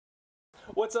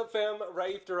What's up, fam?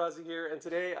 Raif, Derrazi here, and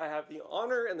today I have the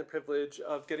honor and the privilege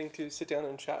of getting to sit down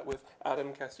and chat with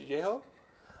Adam Castillejo.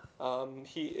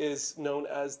 He is known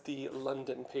as the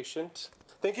London patient.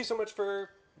 Thank you so much for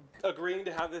agreeing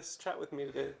to have this chat with me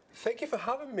today. Thank you for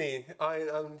having me.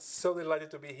 I'm so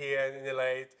delighted to be here in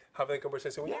LA having a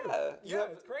conversation with you. Yeah,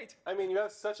 It's great. I mean, you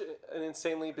have such an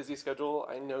insanely busy schedule.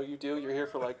 I know you do. You're here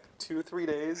for like 2-3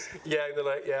 days. Yeah,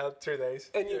 3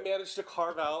 days. And you managed to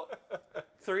carve out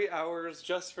 3 hours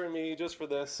just for me, just for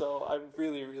this. So I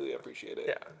really, really appreciate it.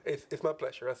 Yeah, it's my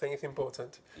pleasure. I think it's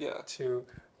important to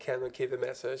kind of keep the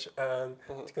message and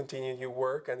to continue your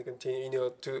work and to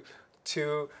continue,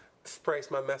 to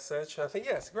express my message. I think,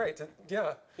 yes, great.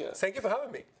 Yeah. Thank you for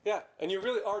having me. Yeah, and you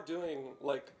really are doing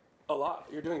like a lot.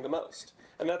 You're doing the most.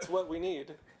 And that's what we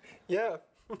need. Yeah.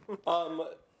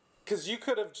 Because you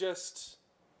could have just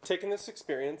taken this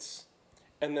experience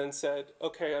and then said,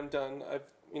 okay, I'm done.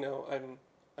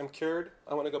 I'm cured.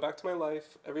 I want to go back to my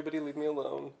life. Everybody leave me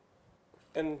alone.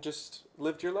 And just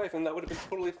lived your life. And that would have been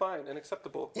totally fine and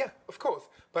acceptable. Yeah, of course.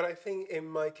 But I think in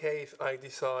my case, I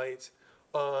decide,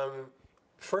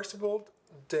 first of all,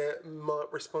 my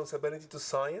responsibility to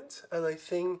science. And I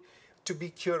think to be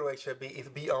cured of HIV is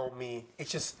beyond me.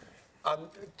 It's just,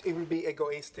 it would be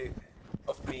egoistic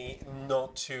of me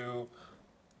not to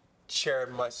share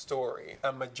my story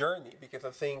and my journey, because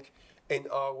I think in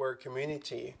our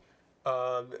community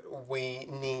we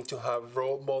need to have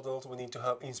role models, we need to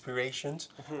have inspirations,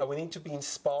 and we need to be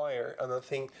inspired. And I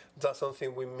think that's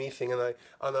something we're missing, and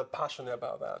I'm passionate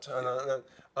about that.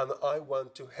 And I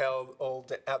want to help all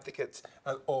the advocates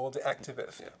and all the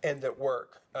activists in their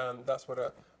work, and that's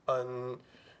what I'm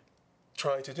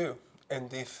trying to do in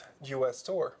this US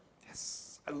store.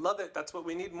 Yes, I love it. That's what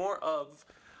we need more of.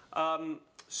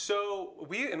 So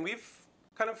we've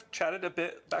kind of chatted a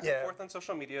bit back and forth on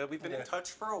social media. We've been in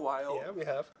touch for a while. Yeah, we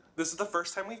have. This is the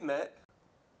first time we've met.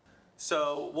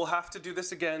 So we'll have to do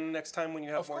this again next time when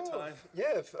you have more time.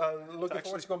 Yes, I'm looking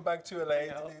forward to going back to LA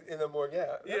in a more,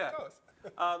 of course.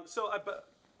 So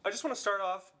I just want to start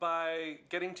off by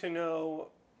getting to know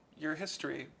your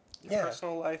history, your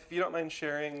personal life. If you don't mind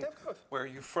sharing, where are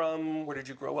you from, where did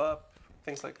you grow up,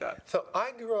 things like that. So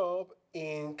I grew up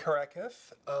in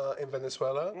Caracas, in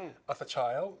Venezuela, as a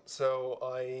child. So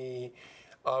I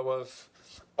was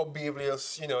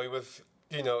oblivious, I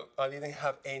didn't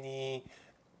have any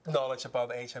knowledge about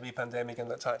the HIV pandemic at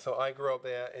that time. So I grew up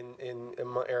there in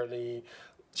my early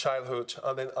childhood,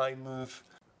 and then I moved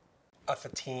as a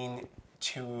teen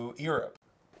to Europe.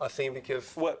 I think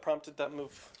because... What prompted that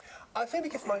move? I think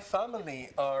because my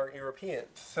family are European,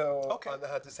 so and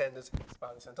I had descendants in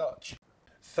Spanish and Dutch.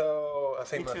 So I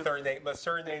think my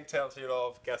surname tells you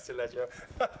of Castillejo.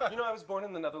 I was born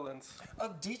in the Netherlands.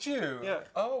 Oh, did you? Yeah.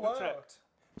 Oh, wow. Utrecht.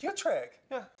 Utrecht?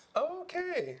 Yeah.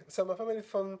 Okay. So my family is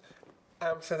from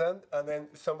Amsterdam, and then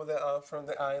some of them are from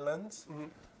the islands,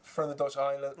 from the Dutch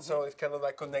islands. So it's kind of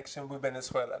like connection with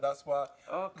Venezuela. That's why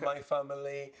my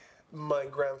family, my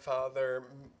grandfather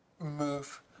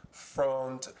moved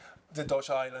from the Dutch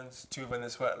islands to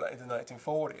Venezuela in the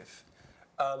 1940s.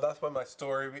 That's when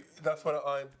that's when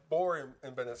I'm born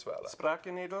in Venezuela. Spraak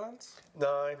je Nederlands?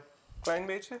 Nee. Klein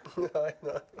beetje?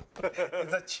 No.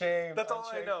 It's a shame. That's all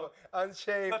I know. I'm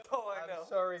ashamed. That's all I know. I'm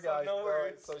sorry, guys. No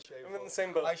worries. It's so shameful. I'm in the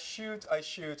same boat. I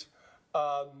shoot.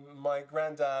 My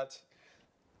granddad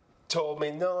told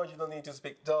me, no, you don't need to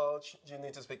speak Dutch. You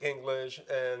need to speak English,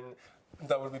 and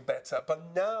that would be better.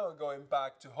 But now, going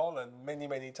back to Holland many,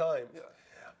 many times,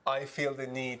 I feel the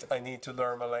need. I need to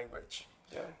learn my language.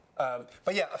 Yeah.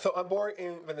 But yeah, so I'm born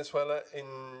in Venezuela, and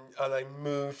I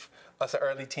moved as an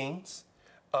early teens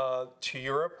to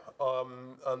Europe,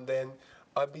 and then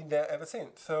I've been there ever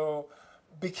since. So,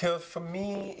 because for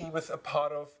me, it was a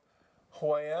part of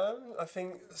who I am. I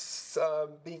think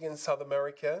being in South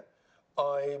America,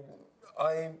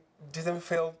 I didn't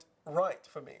feel right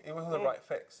for me. It wasn't the right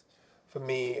fix for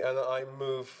me, and I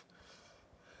moved.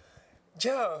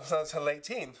 Yeah, since late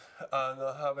teen, and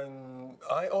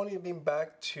I only been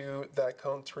back to that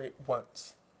country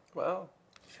once. Wow.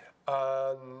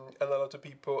 And a lot of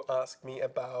people ask me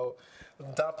about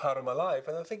that part of my life,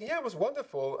 and I think, it was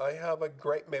wonderful. I have a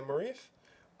great memories.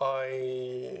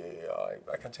 I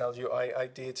can tell you, I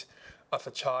did as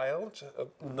a child.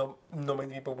 Not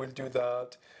many people will do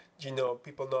that.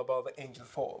 People know about the Angel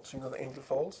Falls. You know the Angel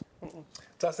Falls?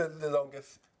 That's the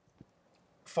longest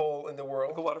fall in the world.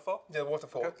 Like a waterfall? The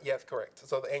waterfall, yes, correct.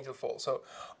 So the Angel Falls. So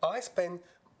I spent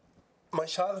my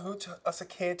childhood as a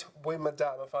kid with my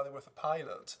dad. My father was a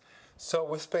pilot. So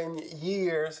we spent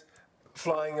years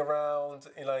flying around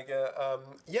in I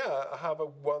have a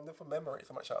wonderful memories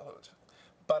of my childhood.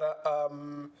 But I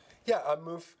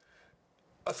moved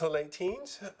as a late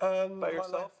teens. By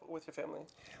yourself or with your family?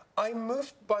 I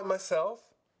moved by myself.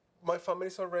 My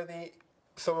family's already,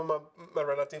 some of my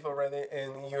relatives already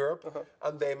in Europe,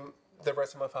 and then the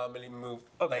rest of my family moved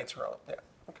later on. Yeah.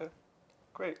 Okay,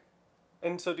 great.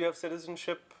 And so do you have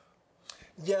citizenship?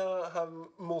 Yeah, I have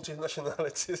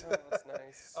multi-nationalities. Oh, that's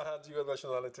nice. I have dual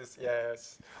nationalities,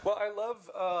 yes. Well, I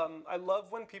love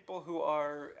when people who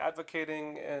are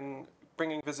advocating and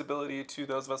bringing visibility to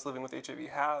those of us living with HIV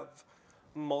have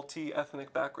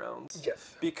multi-ethnic backgrounds.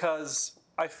 Yes. Because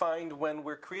I find when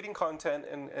we're creating content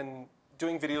and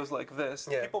doing videos like this,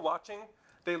 the people watching,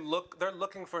 they're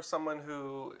looking for someone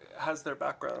who has their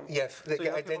background. Yes, they so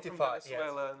can identify. identify. People from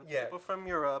Venezuela and Yes. people from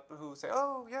Europe who say,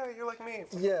 "Oh, yeah, you're like me."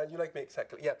 Yeah, you like me,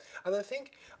 exactly. Yeah, and I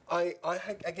think I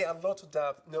get a lot of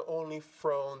that not only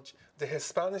from the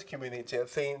Hispanic community. I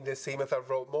think the same as a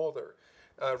role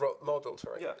model.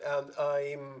 Sorry. Yeah. And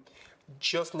I'm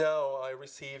just now I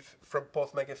received from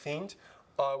Post magazine.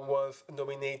 I was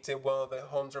nominated one of the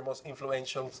 100 most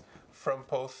influential from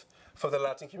Post for the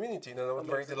Latin community, and I was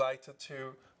very delighted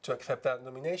to accept that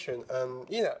nomination. And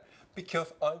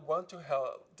because I want to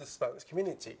help the Spanish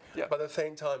community, but at the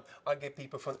same time, I get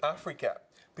people from Africa,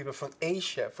 people from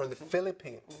Asia, from the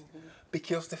Philippines,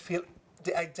 because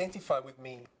they identify with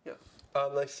me. Yeah.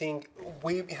 And I think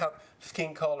we have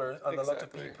skin color, and a lot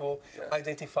of people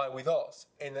identify with us,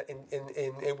 and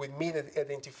with me they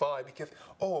identify because,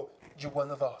 oh, you're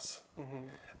one of us.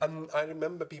 And I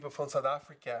remember people from South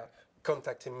Africa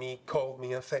contacting me, called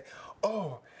me, and say,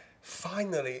 oh,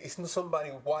 finally, it's not somebody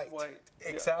white.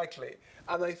 Exactly.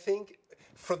 And I think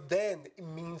for them, it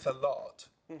means a lot.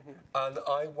 And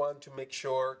I want to make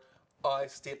sure I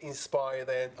still inspire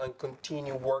them and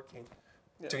continue working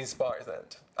to inspire them.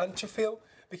 And to feel,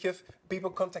 because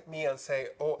people contact me and say,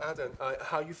 oh, Adam,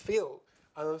 how you feel?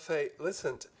 And I'll say,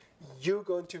 listen, you're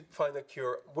going to find a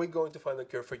cure. We're going to find a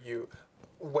cure for you.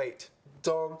 Wait,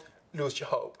 don't lose your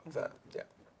hope. Yeah.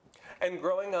 And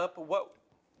growing up,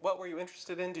 what were you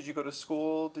interested in? Did you go to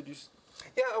school? Did you?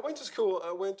 Yeah, I went to school.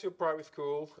 I went to a private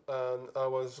school, and I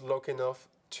was lucky enough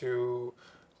to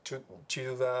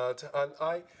do that. And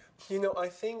I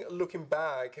think looking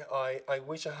back, I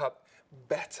wish I had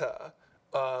better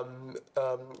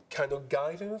kind of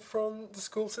guidance from the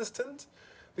school system,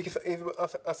 because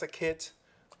as a kid.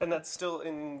 And that's still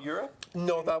in Europe?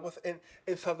 No, that was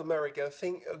in South America. I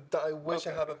think that I wish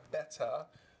I had a better.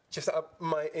 Just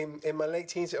in my late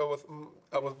teens, I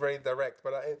was very direct.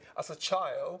 But as a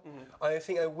child, I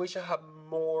think I wish I had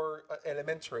more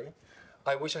elementary.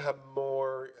 I wish I had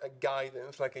more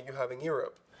guidance like you have in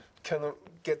Europe. Kind of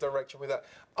get direction with that.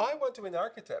 I want to be an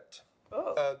architect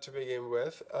to begin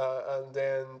with, and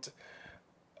then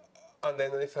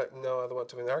I thought, no, I don't want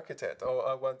to be an architect. Or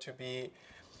I want to be.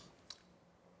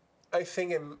 I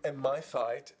think in my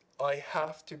side, I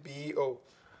have to be.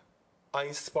 I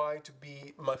inspired to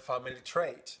be my family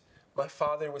trait. My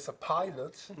father was a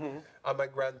pilot, and my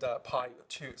granddad a pilot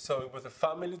too. So it was a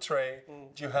family trait.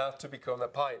 You have to become a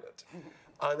pilot,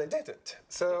 and I didn't.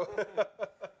 So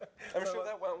I'm sure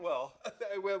that went well.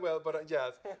 It went well, but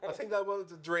yes, I think that was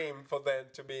the dream for them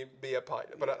to be a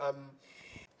pilot. But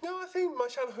no, I think my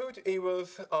childhood it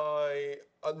was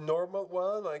a normal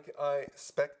one, like I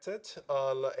expected,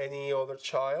 like any other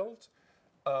child,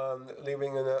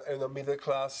 living in a middle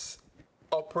class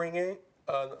upbringing,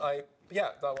 and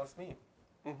that was me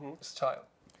as a child.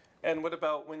 And what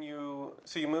about when you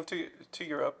moved to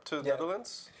Europe, to the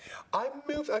Netherlands? I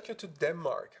moved actually to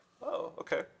Denmark. Oh,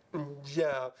 okay.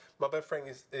 Yeah, my best friend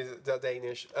is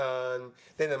Danish, and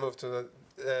then I moved to the.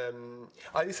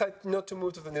 I decided not to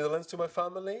move to the Netherlands to my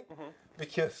family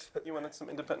because you wanted some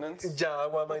independence. Yeah, I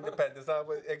want my independence.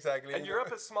 Exactly. And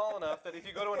Europe is small enough that if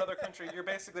you go to another country, you're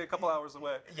basically a couple hours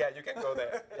away. Yeah, you can go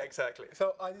there. Yeah, exactly.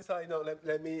 So I decided, no,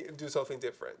 let me do something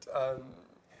different,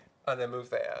 and I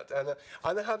moved there. And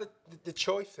I had the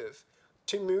choices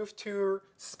to move to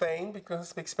Spain because I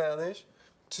speak Spanish,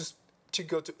 to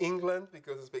go to England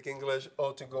because I speak English,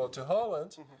 or to go to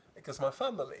Holland because my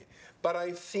family. But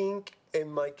I think in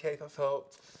my case, I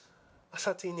thought, as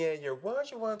a teenager, what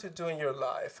do you want to do in your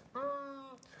life?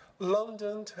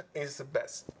 London is the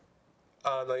best.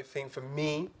 And I think for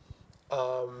me,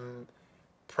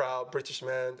 proud British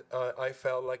man, I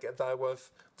felt like that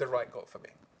was the right goal for me.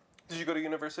 Did you go to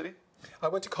university? I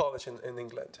went to college in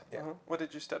England. Yeah. What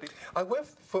did you study? I went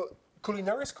for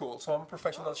culinary school, so I'm a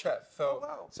professional chef. So,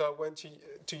 so I went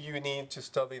to uni to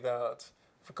study that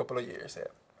for a couple of years.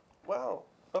 Yeah. Wow.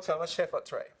 Okay. So I'm a chef at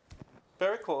Trey.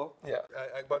 Very cool. Yeah,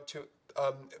 I want to,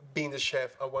 being the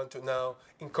chef, I want to now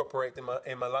incorporate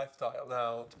in my lifestyle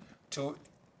now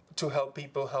to help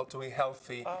people how to be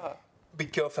healthy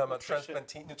because I'm Nutrition. a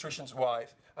transplantee, nutrition's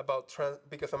wife,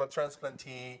 because I'm a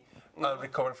transplantee,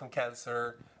 recovering from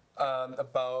cancer,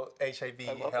 about HIV,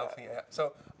 I love healthy. that. Yeah.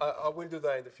 So I will do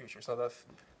that in the future. So that's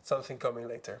something coming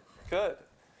later. Good.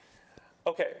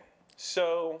 Okay,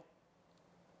 so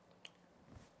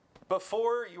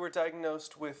before you were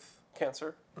diagnosed with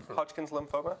cancer, Hodgkin's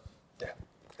lymphoma, Yeah.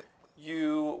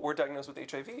 you were diagnosed with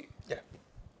HIV. Yeah.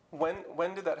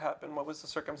 When did that happen? What was the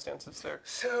circumstances there?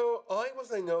 So I was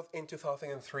diagnosed in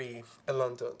 2003 in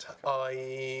London.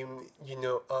 I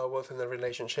was in a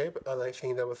relationship, and I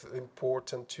think that was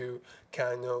important to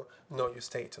kind of know your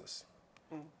status.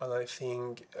 And I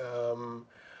think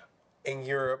in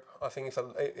Europe, I think it's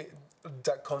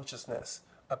that consciousness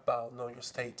about know your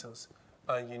status,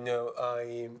 and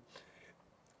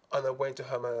I went to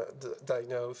have a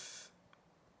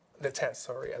the test,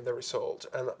 and the result,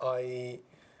 and I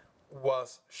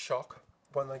was shocked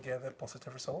when I get a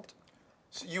positive result.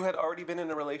 So you had already been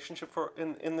in a relationship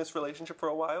in this relationship for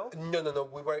a while? No.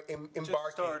 We were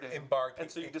embarking. And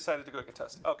so you decided to go get a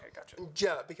test. Okay, gotcha.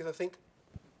 Yeah, because I think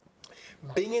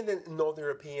being in the North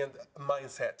European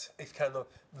mindset is kind of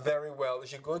very well.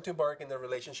 If you're going to embark in a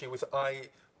relationship with, I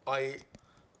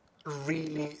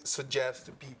really suggest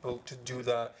to people to do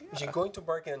that. Yeah. If you're going to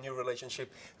embark in a new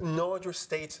relationship, know your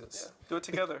status. Yeah. Do it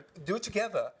together. Do it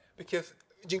together, because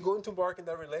you're going to embark in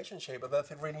that relationship, and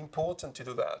that's really important to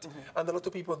do that. And a lot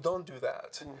of people don't do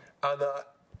that, and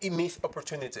it miss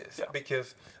opportunities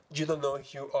because you don't know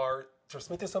if you are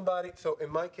transmitting somebody. So in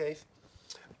my case,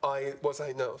 I was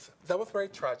diagnosed. That was very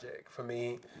tragic for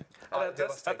me. At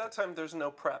that time, there's no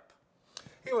PrEP.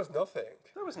 It was nothing.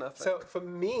 There was nothing. So for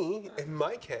me, in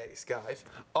my case, guys,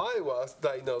 I was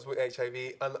diagnosed with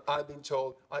HIV, and I've been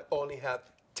told I only had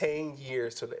 10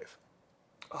 years to live.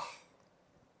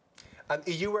 And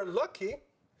if you were lucky,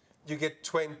 you get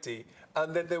 20.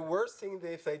 And then the worst thing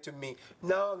they say to me,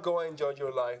 now go and enjoy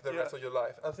your life, the rest of your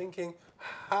life. I'm thinking,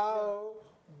 how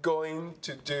going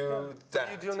to do that?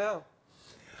 What do you do now?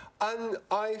 And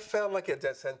I felt like a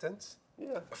death sentence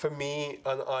for me,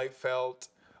 and I felt,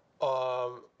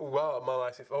 well, my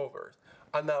life is over.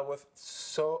 And I was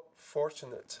so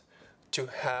fortunate to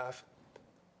have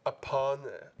a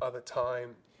partner at the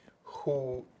time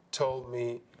who told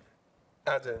me,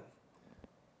 Adam,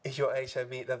 if you're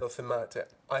HIV, that doesn't matter.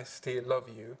 I still love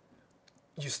you.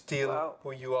 You're still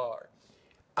who you are.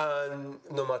 And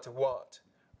no matter what.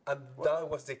 And that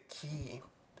was the key.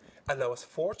 And I was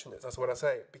fortunate, that's what I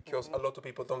say, because a lot of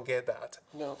people don't get that.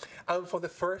 No. And for the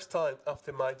first time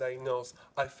after my diagnosis,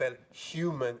 I felt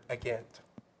human again.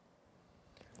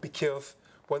 Because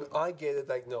when I get a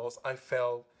diagnosis, I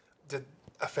felt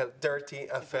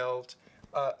dirty, I felt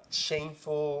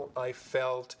shameful, I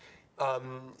felt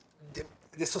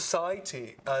the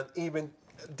society and even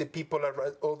the people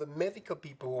around, all the medical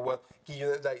people who were giving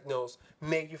you a diagnosis,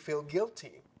 make you feel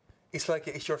guilty. It's like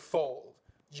it's your fault.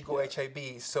 You go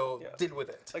HIV, so deal with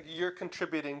it. Like you're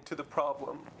contributing to the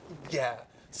problem. Yeah.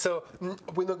 So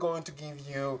we're not going to give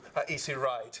you an easy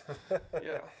ride.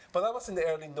 Yeah. But that was in the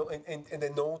early in the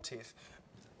notice.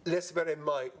 Let's bear in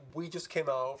mind, we just came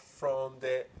out from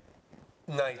the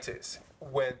 90s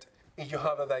when if you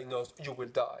have a diagnosis, you will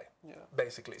die. Yeah.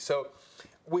 Basically. So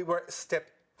we were a step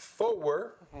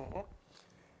forward,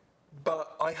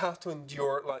 but I have to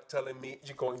endure like telling me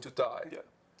you're going to die. Yeah.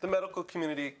 The medical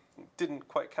community didn't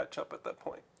quite catch up at that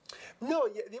point. No,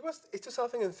 it's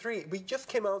 2003. We just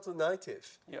came out of the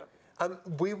 90s. Yeah. And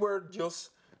we were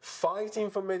just fighting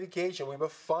for medication. We were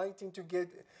fighting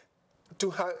to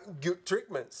have good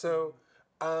treatment. So,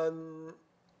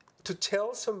 to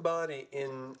tell somebody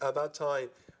at that time,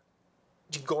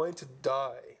 you're going to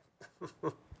die,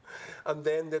 and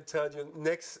then they tell you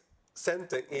next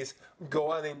sentence is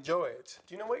go and enjoy it.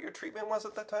 Do you know what your treatment was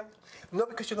at that time? No,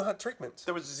 because you don't have treatment.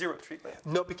 There was zero treatment.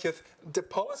 No, because the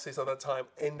policies at that time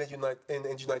in the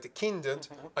United Kingdom,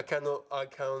 I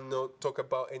cannot talk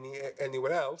about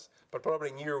anywhere else, but probably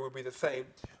in Europe will be the same.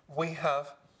 We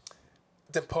have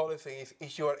the policies,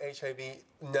 if you are HIV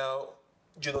now,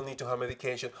 you don't need to have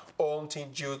medication until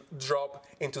you drop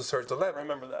into a certain level. I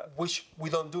remember that. Which we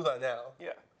don't do that now.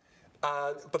 Yeah.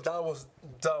 But that was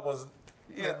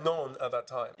known at that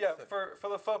time. Yeah, for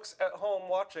the folks at home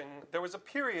watching, there was a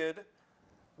period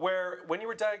where when you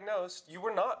were diagnosed, you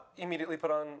were not immediately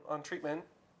put on treatment,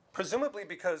 presumably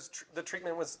because the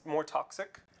treatment was more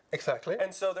toxic. Exactly.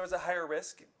 And so there was a higher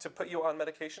risk to put you on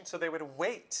medication, so they would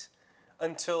wait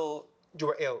until you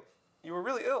were ill. You were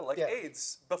really ill, like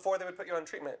AIDS, before they would put you on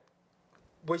treatment.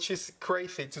 Which is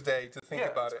crazy today to think about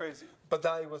it. Yeah, it's crazy. But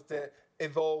that was the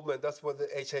evolvement. That's what the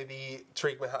HIV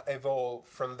treatment evolved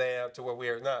from there to where we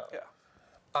are now. Yeah.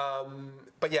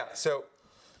 But yeah, so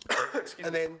Excuse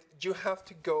And me. then you have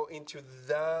to go into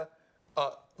that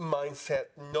mindset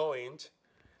knowing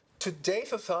today's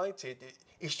society,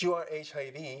 if you are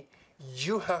HIV,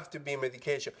 you have to be on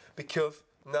medication because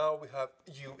now we have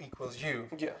you equals you.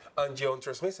 Yeah. And you're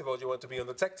untransmissible, you want to be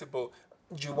undetectable,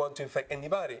 you want to infect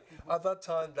anybody. At that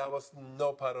time, that was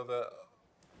no part of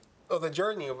the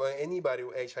journey of anybody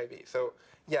with HIV. So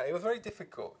yeah, it was very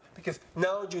difficult because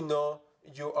now you know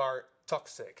you are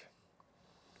toxic,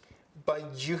 but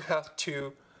you have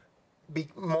to be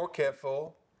more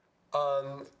careful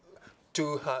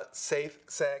to have safe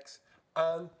sex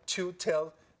and to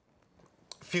tell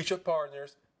future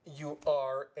partners you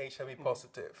are HIV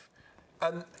positive.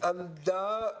 And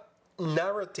the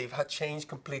narrative has changed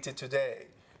completely today.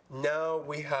 Now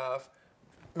we have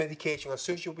medication. As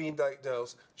soon as you're being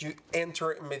diagnosed, you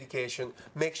enter medication,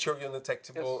 make sure you're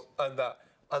undetectable, and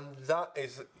that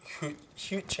is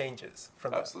huge changes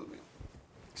from that. Absolutely.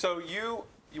 So you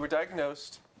were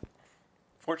diagnosed.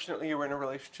 Fortunately, you were in a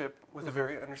relationship with a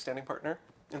very understanding partner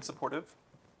and supportive.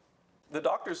 The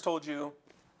doctors told you,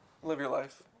 live your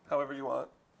life however you want.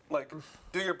 Like,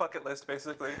 do your bucket list,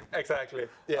 basically. Exactly.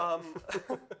 Yeah.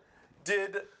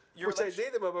 Did your Which I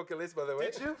did in my bucket list, by the way.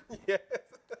 Did you? Yes.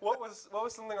 What was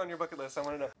something on your bucket list? I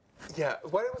want to know. Yeah,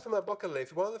 what was on my bucket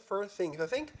list? One of the first things I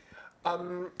think,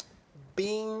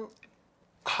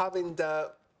 having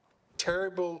that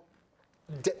terrible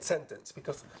death sentence,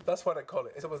 because that's what I call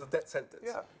it. It was a death sentence.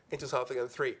 Yeah. In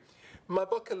 2003. My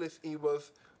bucket list it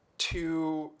was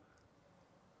to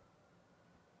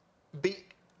be.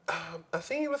 I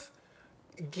think it was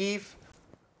give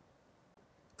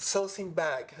something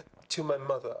back to my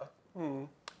mother.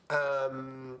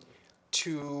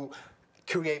 To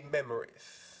create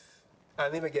memories. I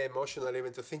even get emotional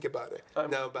even to think about it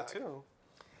now Me back. too.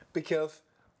 Because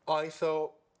I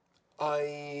thought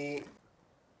I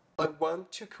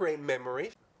want to create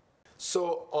memories.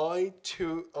 So I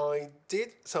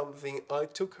did something. I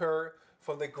took her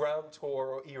for the grand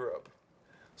tour of Europe.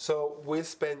 So we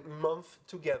spent months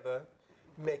together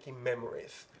making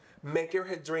memories, making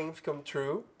her dreams come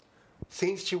true.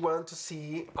 Things she wanted to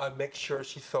see, I make sure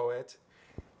she saw it.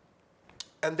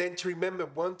 And then to remember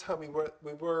one time I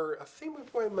think we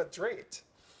were in Madrid,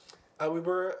 and I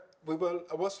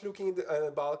was looking at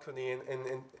the balcony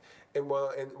in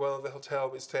one of the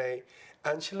hotels we stay,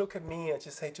 and she looked at me and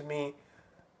she said to me,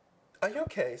 "Are you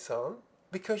okay, son?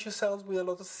 Because you sound with a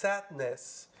lot of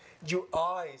sadness. Your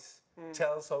eyes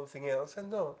tell something else."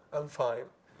 And no, I'm fine.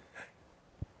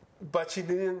 But she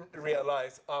didn't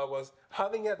realize I was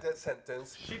having a death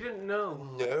sentence. She didn't know.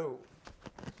 No,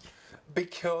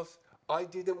 because I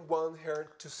didn't want her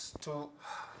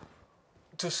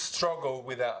to struggle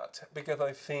with that, because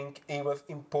I think it was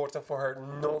important for her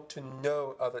not to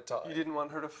know at the time. You didn't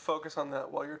want her to focus on that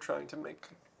while you're trying to make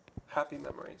happy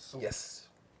memories. Yes.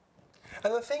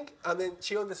 And then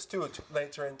she understood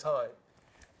later in time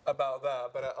about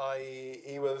that, but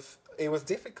it was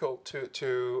difficult to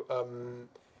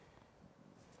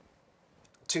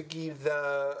give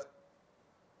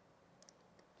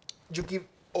you give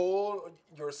all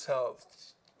yourself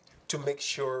to make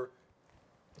sure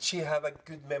she have a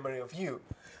good memory of you,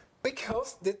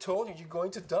 because they told you you're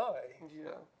going to die.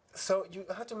 Yeah. So you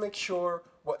have to make sure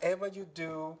whatever you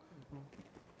do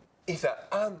is that.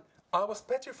 And I was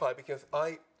petrified because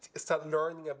I started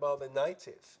learning about the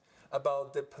 90s,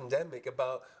 about the pandemic,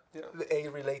 about the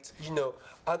AIDS-related,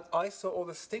 and I saw all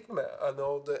the stigma and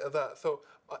all that. So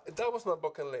that was my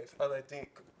bucket list, and I did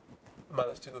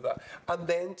manage to do that. And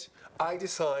then I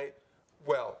decided,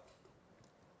 well,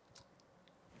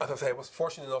 as I say, I was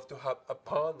fortunate enough to have a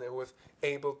partner who was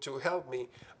able to help me,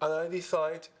 and I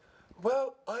decided,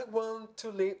 well, I want to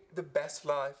live the best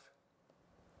life.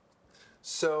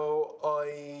 So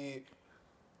I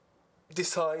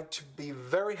decided to be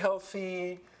very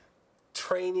healthy,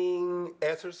 training,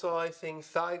 exercising,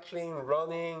 cycling,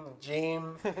 running,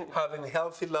 gym, having a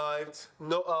healthy life,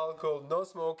 no alcohol, no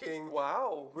smoking.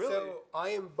 Wow, really? So I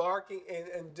am embarking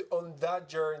on that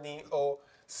journey of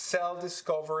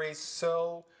self-discovery,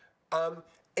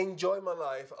 enjoy my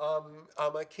life.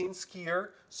 I'm a keen skier,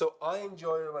 so I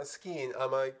enjoy my skiing.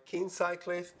 I'm a keen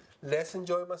cyclist, let's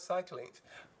enjoy my cycling.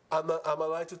 I'm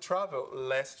allowed to travel,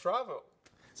 let's travel.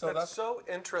 So that's so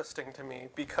interesting to me,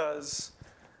 because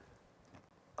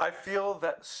I feel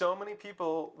that so many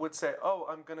people would say, "Oh,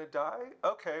 I'm going to die?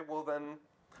 Okay, well then,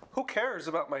 who cares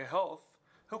about my health?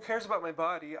 Who cares about my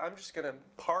body? I'm just going to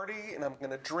party, and I'm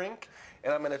going to drink,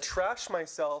 and I'm going to trash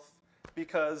myself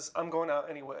because I'm going out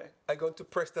anyway." I'm going to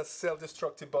press that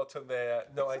self-destructive button there.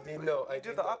 No, exactly. I didn't know. I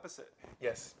did the opposite.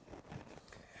 Yes.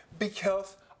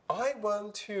 Because I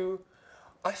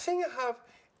think I have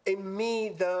in me,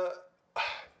 that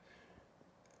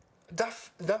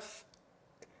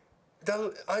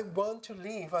I want to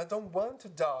live. I don't want to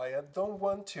die. I don't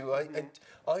want to.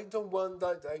 I don't want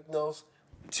that diagnosis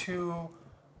to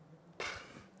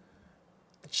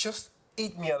just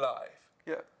eat me alive.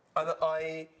 Yeah.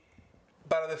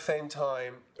 But at the same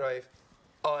time, right,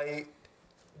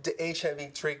 the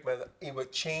HIV treatment, it was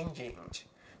changing.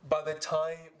 By the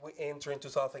time we entered in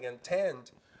 2010,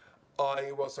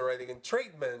 I was already in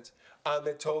treatment, and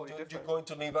they told Totally you different. you're going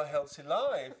to live a healthy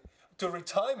life to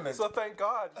retirement. So thank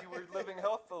God you were living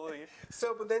healthily.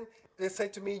 So, but then they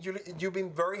said to me, you've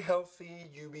been very healthy,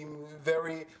 you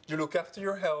look after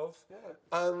your health.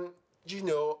 Yeah. And,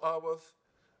 I was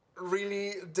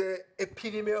really the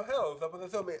epitome of health. But they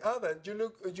told me, Alan,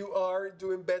 you are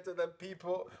doing better than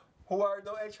people who are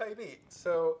no HIV.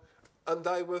 So, and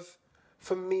I was,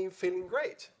 for me, feeling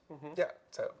great. Yeah,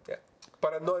 yeah.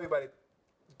 But not everybody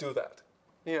do that.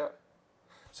 Yeah.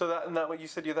 So that what you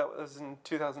said that was in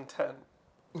 2010.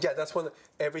 Yeah, that's when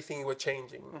everything was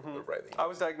changing already. I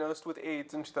was diagnosed with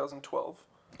AIDS in 2012.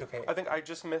 Okay. I think I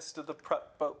just missed the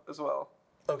PrEP boat as well.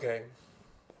 Okay.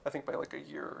 I think by like a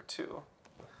year or two.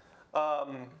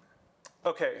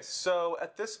 Okay, so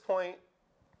at this point,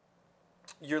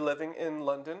 you're living in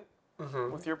London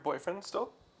with your boyfriend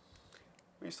still?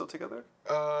 Are you still together?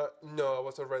 No, I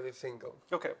was already single.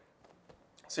 Okay.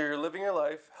 So you're living your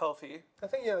life healthy. I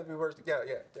think, we were, yeah.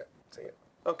 So, yeah.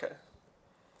 Okay.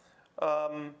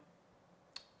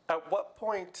 At what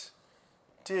point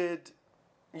did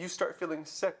you start feeling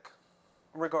sick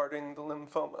regarding the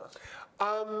lymphoma?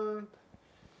 I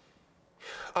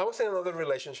was in another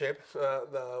relationship,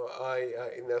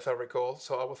 as I recall.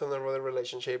 So I was in another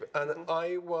relationship, and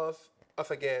I was,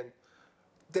 as again,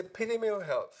 the epitome of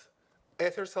health,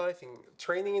 exercising,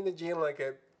 training in the gym like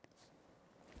a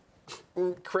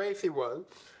crazy one,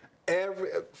 every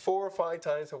 4 or 5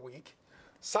 times a week,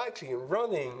 cycling,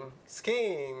 running,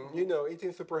 skiing,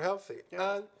 eating super healthy.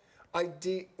 Yeah. And I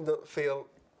did not feel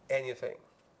anything.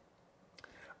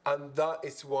 And that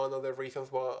is one of the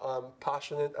reasons why I'm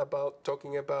passionate about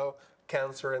talking about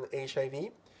cancer and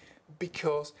HIV,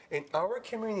 because in our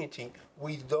community,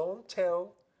 we don't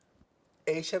tell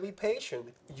HIV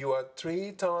patients you are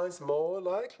 3 times more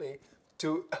likely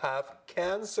to have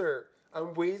cancer.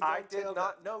 And we don't I did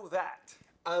not know that.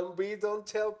 And we don't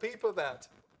tell people that.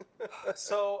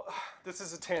 So, this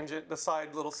is a tangent,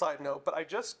 little side note, but I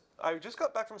just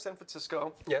got back from San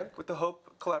Francisco. Yeah. With the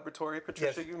Hope Collaboratory,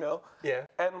 Patricia, Yes. Yeah.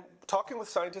 And talking with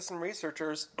scientists and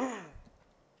researchers,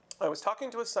 I was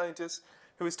talking to a scientist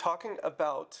who was talking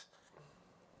about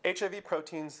HIV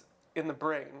proteins in the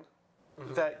brain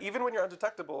that even when you're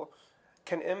undetectable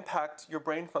can impact your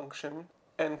brain function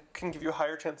and can give you a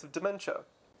higher chance of dementia.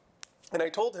 And I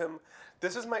told him,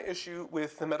 this is my issue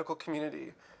with the medical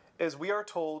community, is we are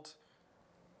told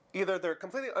either they're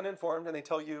completely uninformed and they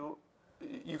tell you,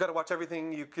 you got to watch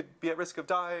everything, you could be at risk of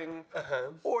dying,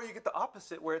 or you get the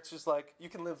opposite where it's just like, you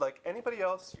can live like anybody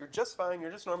else, you're just fine,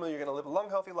 you're just normal, you're going to live a long,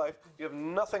 healthy life, you have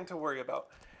nothing to worry about.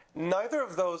 Neither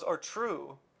of those are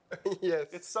true. Yes.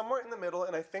 It's somewhere in the middle,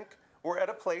 and I think we're at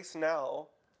a place now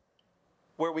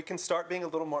where we can start being a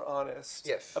little more honest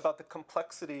about the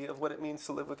complexity of what it means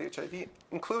to live with HIV,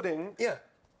 including,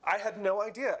 I had no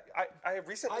idea. I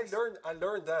recently... I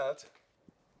learned that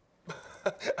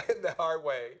in the hard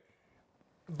way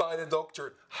by the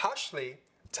doctor, harshly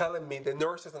telling me, the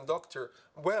nurses and doctor,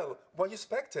 well, what you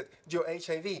expected? You're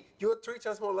HIV. You're 3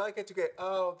 times more likely to get,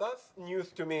 that's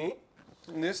news to me.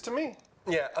 News to me.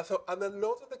 Yeah, and a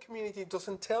lot of the community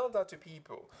doesn't tell that to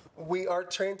people. We are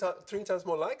 3 times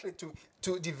more likely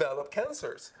to develop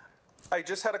cancers. I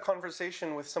just had a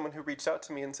conversation with someone who reached out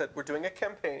to me and said, we're doing a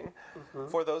campaign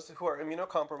for those who are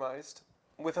immunocompromised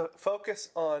with a focus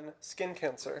on skin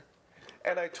cancer.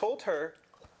 And I told her,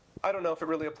 I don't know if it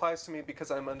really applies to me because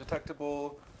I'm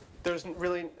undetectable. There's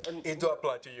really... It do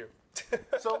apply to you.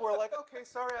 So we're like, okay,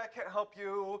 sorry, I can't help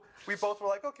you. We both were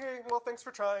like, okay, well, thanks for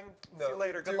trying. See you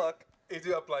later. Good luck. It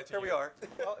do apply to you. Here we are.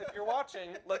 Well, if you're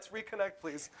watching, let's reconnect,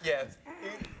 please. Yes.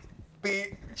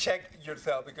 Check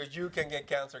yourself because you can get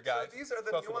cancer, guys. So these are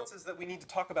the nuances that we need to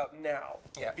talk about now.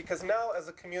 Yeah. Because now, as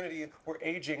a community, we're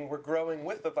aging, we're growing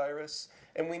with the virus,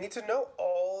 and we need to know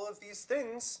all of these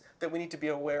things that we need to be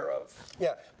aware of.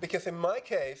 Yeah, because in my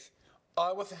case,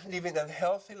 I was living a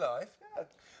healthy life. Yeah.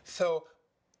 So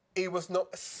it was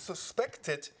not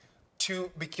suspected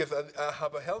because I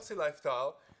have a healthy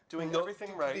lifestyle, Doing not everything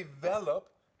to right. develop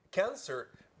cancer.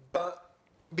 But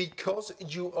because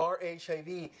you are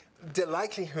HIV, the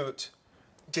likelihood,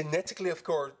 genetically, of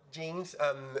course, genes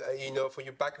and for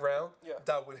your background,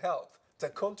 that will help,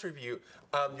 that contribute,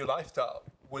 your lifestyle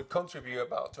will contribute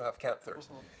about to have cancers.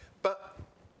 But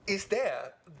it's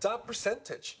there, that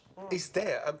percentage is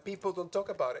there, and people don't talk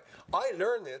about it. I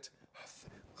learned it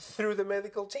through the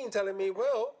medical team telling me,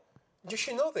 well, you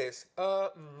should know this.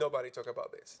 Nobody talk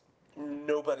about this.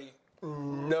 Nobody.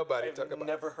 Nobody talk about it. I've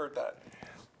never heard that.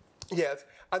 Yes,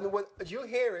 and when you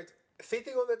hear it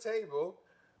sitting on the table,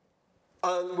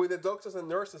 and with the doctors and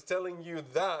nurses telling you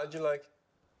that, you're like,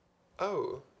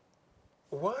 oh,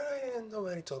 why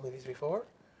nobody told me this before?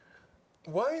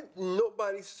 Why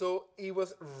nobody saw it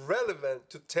was relevant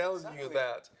to tell you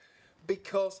that?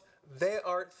 Because they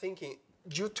are thinking,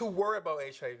 you to worry about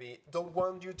HIV, don't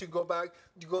want you to go back,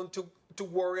 you're going to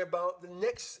worry about the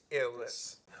next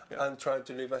illness. Yeah. And trying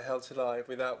to live a healthy life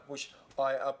without, which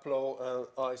I applaud and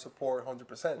I support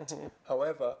 100%.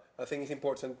 However, I think it's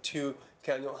important to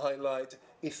kind of highlight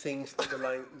if things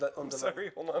underline that underline. Sorry,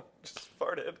 hold on, just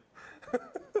farted.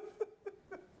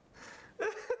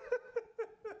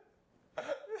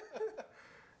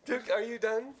 Duke, are you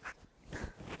done?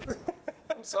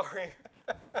 I'm sorry.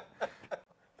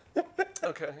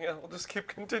 Okay, yeah, we'll just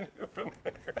continue from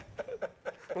there.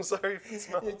 I'm sorry if it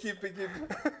smells. Yeah,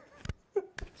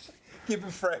 keep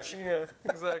it fresh. Yeah,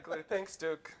 exactly. Thanks,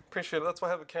 Duke. Appreciate it. That's why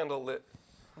I have a candle lit.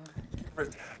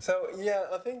 So yeah,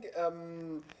 I think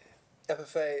as I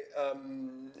say,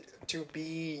 to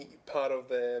be part of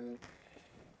the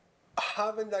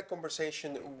having that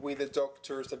conversation with the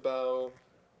doctors about.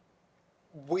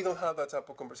 We don't have that type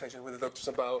of conversation with the doctors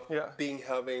about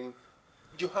having.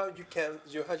 You had your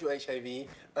HIV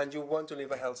and you want to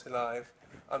live a healthy life,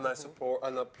 and I support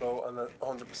and applaud and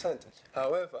 100%.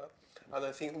 However, and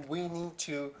I think we need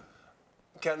to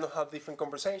kind of have different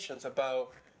conversations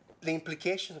about the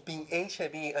implications of being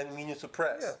HIV and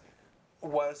immunosuppressed,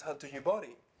 what it's done to your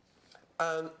body,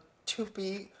 and to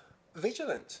be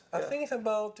vigilant. I think it's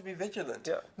about to be vigilant.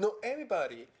 Yeah. Not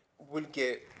everybody will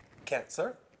get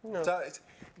cancer,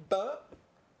 but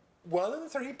 1 in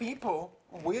 3 people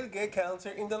will get cancer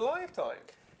in their lifetime,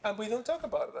 and we don't talk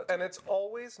about that. And it's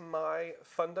always my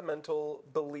fundamental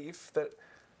belief that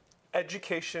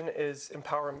education is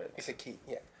empowerment. It's a key,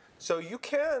 yeah. So you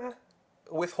can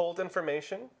withhold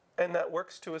information, and that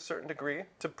works to a certain degree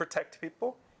to protect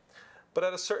people. But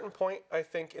at a certain point, I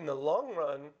think in the long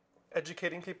run,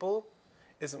 educating people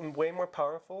is way more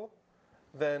powerful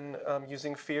than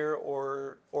using fear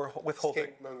or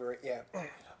withholding. Scapegoating, yeah.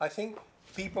 I think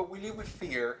people, we live with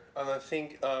fear, and I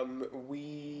think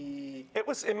It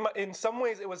was, in some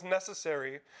ways, it was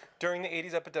necessary during the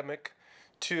 80s epidemic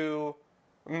to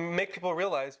make people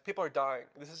realize people are dying.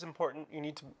 This is important. You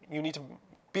need to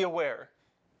be aware.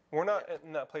 We're not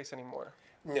in that place anymore.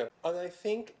 No, and I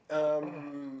think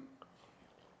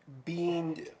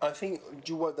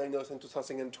you were diagnosed in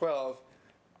 2012.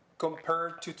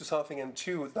 Compared to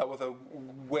 2002, that was a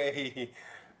way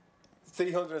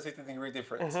 360-degree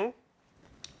difference.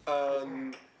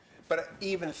 But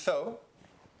even so,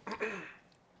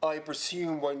 I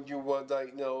presume when you were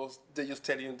diagnosed, they just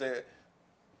tell you that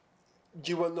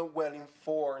you were not well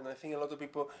informed. I think a lot of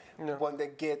people, when they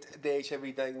get the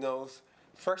HIV diagnosed,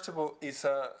 first of all, it's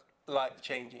a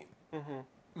life-changing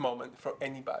moment for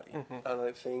anybody. And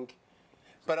I think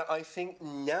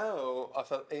now, I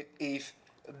thought it is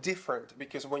different,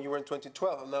 because when you were in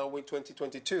 2012 and now we're in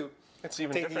 2022, it's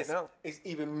even different now. It's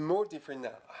even more different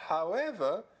now.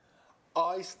 However,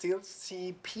 I still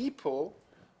see people,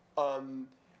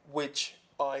 it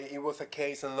was a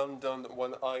case in London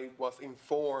when I was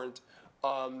informed,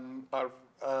 a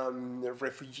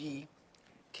refugee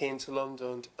came to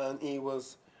London and he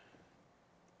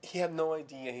had no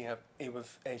idea it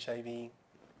was HIV,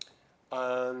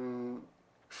 and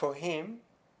for him,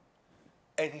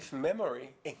 in his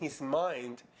memory, in his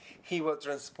mind, he was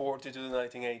transported to the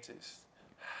 1980s.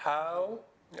 How?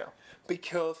 Yeah.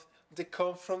 Because they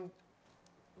come from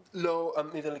low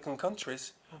and middle income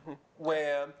countries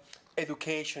where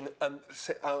education and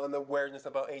awareness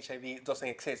about HIV doesn't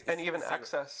exist. And even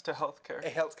access to healthcare.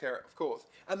 Healthcare, of course.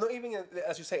 And not even,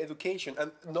 as you say, education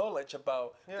and knowledge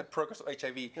about the progress of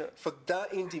HIV. Yeah. For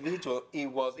that individual, it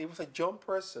was a young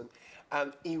person,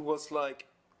 and it was like,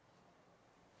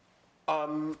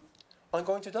 I'm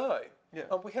going to die. Yeah.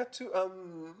 And we had to,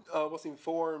 I was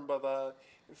informed by the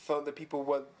people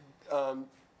were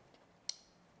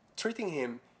treating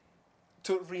him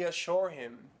to reassure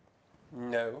him,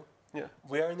 no,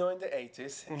 we are now in the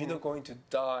 80s, you're not going to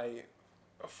die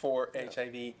for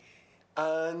HIV,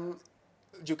 and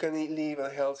you can live a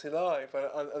healthy life.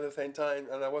 And at the same time,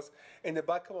 and I was, in the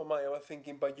back of my mind, I was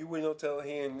thinking, but you will not tell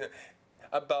him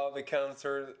about the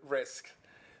cancer risk.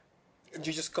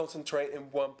 You just concentrate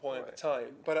in one point at a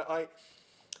time. But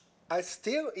I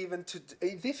still, even to,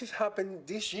 this has happened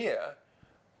this year,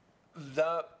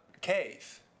 the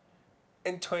case,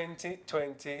 in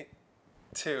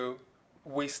 2022,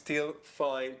 we still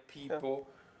find people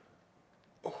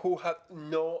who have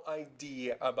no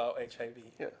idea about HIV.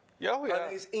 Yeah. Yeah, oh, yeah.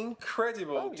 And it's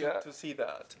incredible to see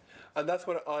that. And that's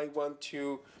what I want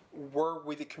to work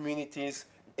with the communities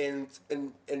in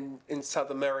South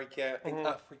America, in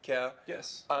Africa,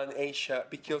 Yes. and Asia,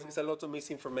 because there's a lot of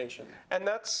misinformation. And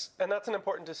that's an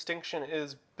important distinction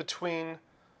is between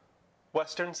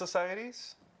Western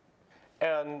societies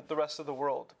and the rest of the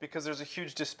world, because there's a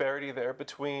huge disparity there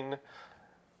between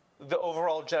the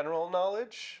overall general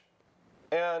knowledge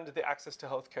and the access to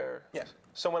healthcare. Yeah.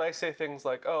 So when I say things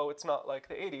like, oh, it's not like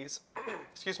the 80s,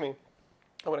 excuse me,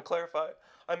 I want to clarify,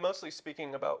 I'm mostly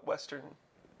speaking about Western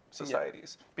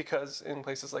societies, because in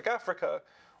places like Africa,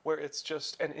 where it's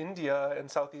just, and India and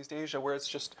Southeast Asia, where it's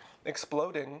just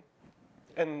exploding,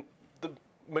 and the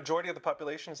majority of the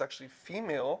population is actually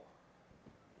female,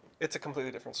 it's a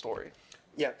completely different story.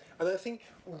 Yeah, and I think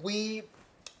we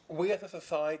as a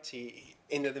society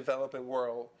in the developing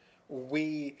world,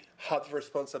 we have the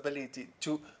responsibility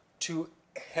to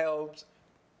help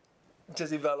the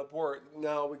developed world.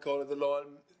 Now we call it the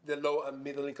low and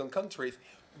middle income countries.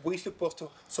 We're supposed to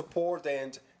support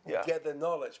and get the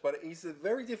knowledge, but it's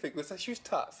very difficult. It's a huge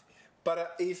task.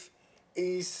 But if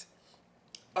as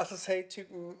I say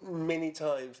to many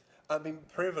times, I've been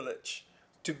privileged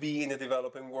to be in the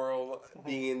developing world,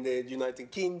 being in the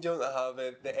United Kingdom. I have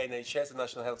the NHS, the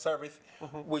National Health Service,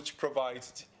 which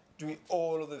provides doing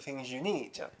all of the things you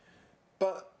need. Yeah.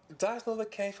 But that's not the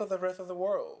case for the rest of the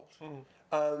world.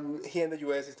 Here in the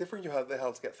US, it's different. You have the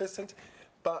healthcare assistant,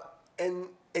 but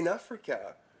in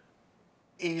Africa,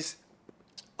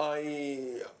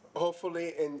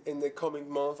 hopefully in the coming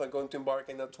months, I'm going to embark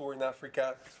in a tour in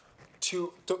Africa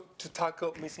to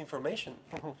tackle misinformation.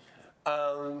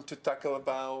 To tackle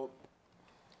about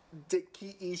the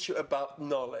key issue about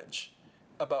knowledge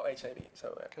about HIV.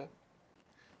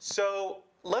 So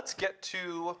let's get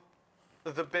to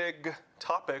the big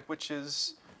topic, which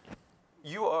is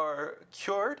you are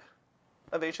cured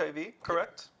of HIV,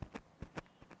 correct?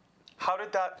 How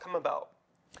did that come about?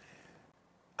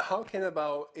 How came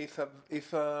about if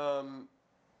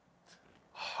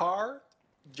hard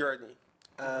journey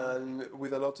and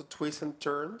with a lot of twists and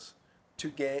turns to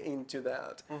get into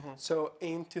that. So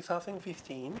in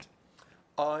 2015,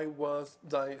 I was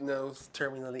diagnosed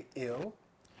terminally ill,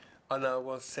 and I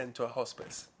was sent to a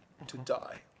hospice to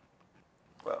die.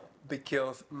 Well,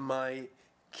 because my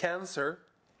cancer,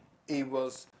 it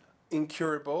was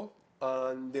incurable,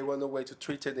 and there was no way to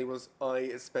treat it.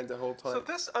 I spent the whole time.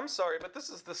 so I'm sorry, but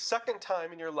this is the second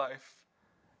time in your life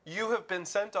you have been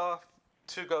sent off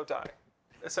to go die,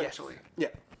 essentially.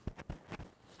 Yeah.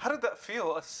 How did that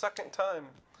feel a second time?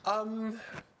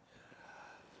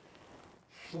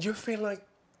 You feel like,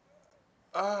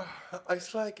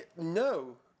 it's like,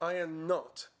 no, I am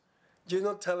not. You're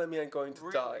not telling me I'm going to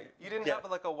die. You didn't have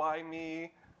like a why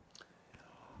me?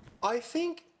 I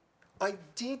think I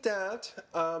did that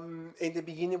in the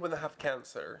beginning when I have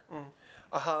cancer.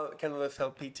 I had kind of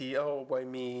felt pity. Oh, why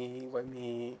me? Why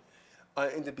me?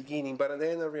 In the beginning, but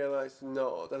then I realized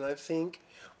no. And I think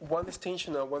one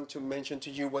distinction I want to mention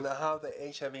to you, when I had the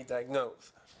HIV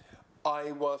diagnosis,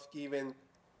 I was given.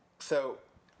 So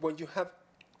when you have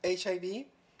HIV,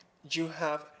 you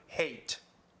have hate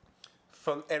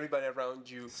from everybody around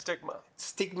you. Stigma,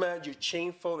 you're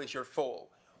shameful, it's your fault.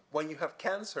 When you have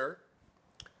cancer,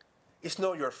 it's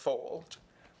not your fault.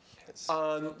 Yes.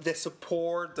 The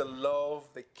support, the love,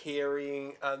 the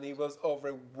caring, and it was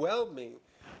overwhelming.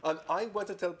 And I want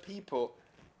to tell people,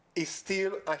 it's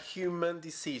still a human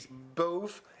disease.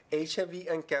 Both HIV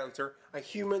and cancer, a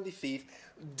human disease,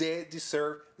 they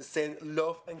deserve the same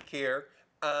love and care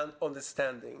and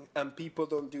understanding. And people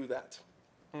don't do that.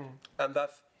 And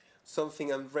that's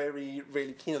something I'm very,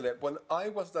 really keen on. That when I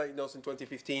was diagnosed in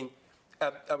 2015,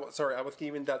 I was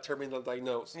given that terminal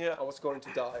diagnosis. Yeah. I was going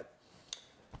to die.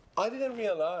 I didn't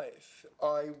realize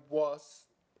I was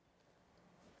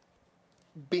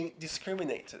being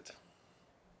discriminated.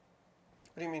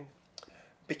 What do you mean?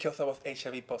 Because I was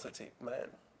HIV positive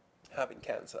man, having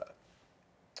cancer.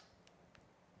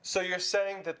 So you're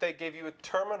saying that they gave you a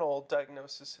terminal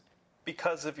diagnosis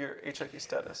because of your HIV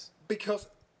status? Because,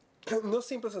 not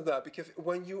simple as that, because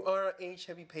when you are an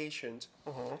HIV patient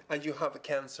and you have a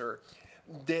cancer,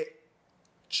 the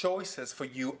choices for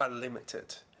you are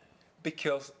limited.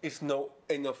 Because it's not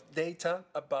enough data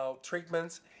about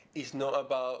treatments, it's not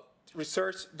about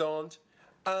research done,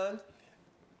 and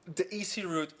the easy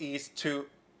route is to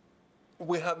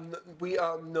we have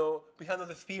no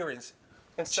experience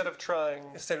Instead of trying.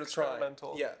 Instead of trying.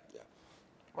 Experimental. Yeah, yeah.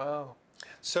 Wow.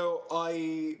 So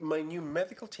my new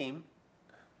medical team,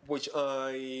 which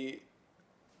I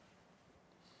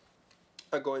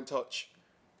go in touch,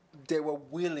 they were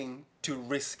willing to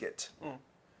risk it.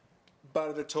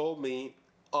 But they told me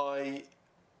I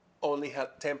only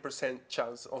had 10%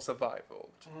 chance of survival.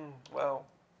 Wow.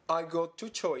 I got two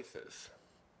choices.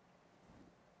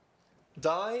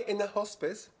 Die in a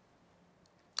hospice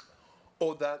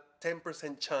or that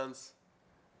 10% chance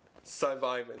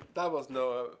surviving. That was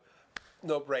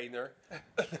no-brainer.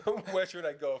 Where should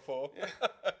I go for?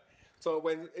 So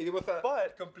when it was a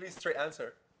complete straight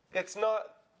answer. It's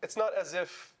not as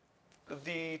if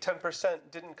the 10%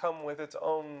 didn't come with its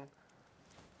own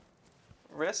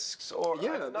risks, or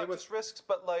not just risks,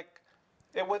 but like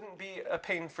it wouldn't be a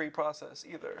pain-free process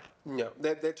either. No,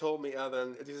 they told me,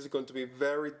 Alan, this is going to be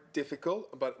very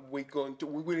difficult, but we're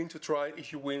willing to try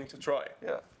if you're willing to try.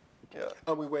 Yeah, yeah.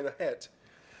 And we went ahead.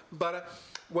 But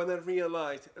when I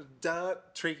realized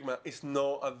that treatment is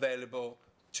not available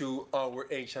to our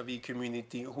HIV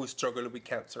community who struggle with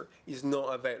cancer, it's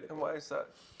not available. And why is that?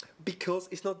 Because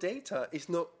it's not data. It's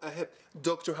not.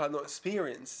 Doctor had no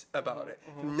experience about it.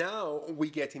 Now we're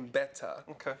getting better.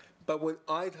 Okay. But when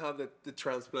I had the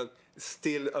transplant, it's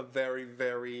still a very,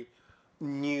 very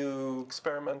new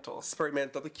experimental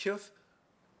because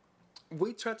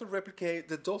we try to replicate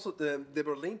the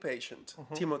Berlin patient,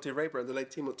 Timothy Rayburn, the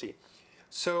late Timothy.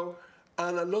 So,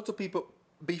 and a lot of people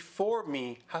before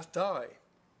me has died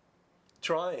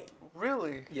trying.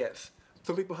 Really? Yes.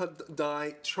 Some people have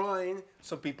died trying.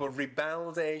 Some people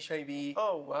rebound the HIV.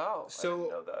 Oh, wow. So I didn't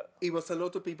know that. It was a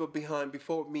lot of people behind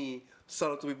before me. So a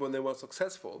lot of people they were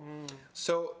successful.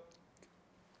 So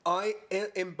I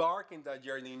embarked in that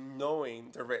journey knowing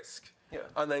the risk. Yeah.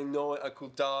 And I know I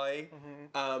could die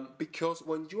because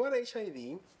when you are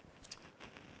HIV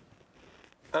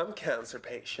and cancer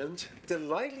patient, the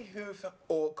likelihood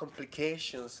of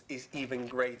complications is even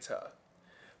greater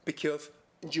because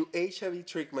your HIV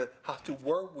treatment has to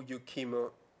work with your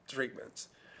chemo treatments.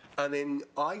 And then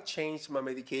I changed my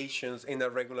medications in a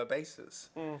regular basis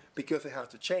because they have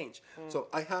to change. So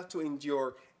I have to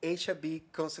endure HIV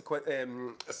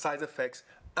side effects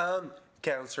and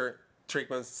cancer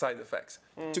treatment side effects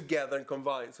together and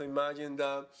combined. So imagine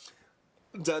the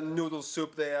noodle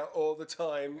soup there all the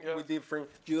time with different,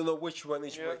 you don't know which one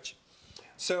is which.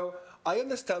 So I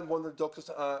understand when the doctors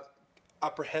are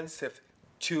apprehensive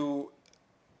to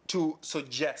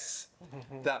suggest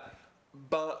that,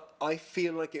 but I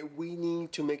feel like we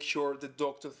need to make sure the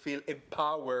doctors feel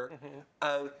empowered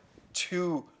and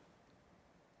to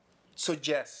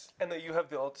suggest. And that you have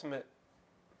the ultimate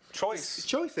choice.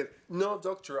 Choices. No,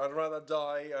 doctor, I'd rather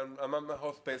die and I'm at my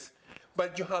hospice.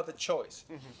 But you have the choice.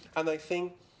 And I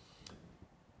think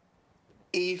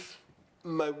if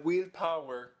my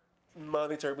willpower, my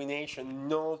determination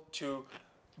not to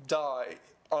die,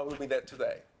 I will be dead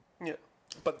today. Yeah.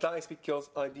 But that is because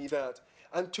I did that.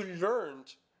 And to learn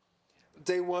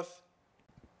there was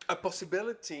a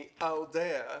possibility out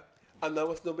there and I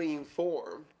was not being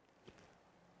informed.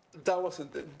 That was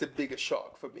the biggest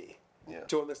shock for me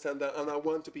to understand that. And I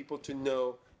want people to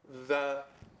know that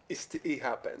it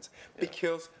happens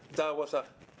because that was a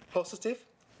positive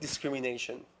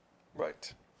discrimination.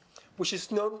 Right. Which is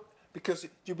not because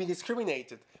you've been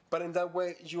discriminated, but in that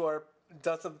way you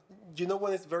know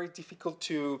when it's very difficult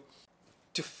to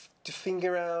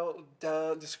figure out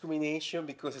that discrimination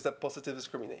because it's a positive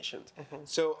discrimination.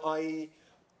 So I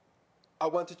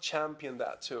want to champion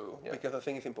that too because I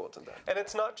think it's important. And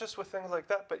it's not just with things like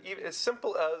that, but even as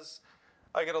simple as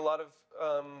I get a lot of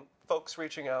folks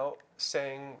reaching out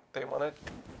saying they want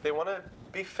to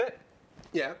be fit.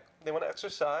 Yeah. They want to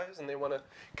exercise and they want to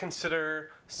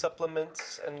consider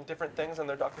supplements and different things, and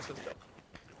their doctor says no,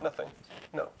 nothing,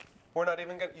 no. We're not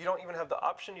even you don't even have the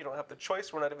option, you don't have the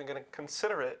choice, we're not even going to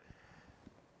consider it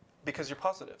because you're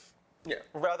positive. Yeah.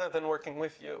 Rather than working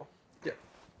with you. Yeah.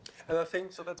 And I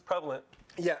think so that's prevalent.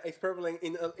 Yeah, it's prevalent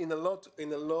in a lot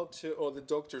of the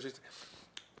doctors.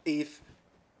 If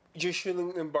you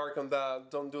shouldn't embark on that,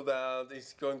 don't do that.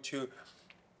 It's going to,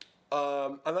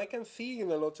 and I can see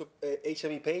in a lot of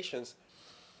HIV patients,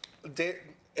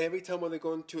 every time when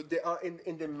they are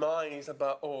in their minds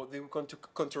about, they're going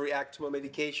to react to my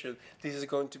medication. This is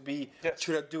going to be,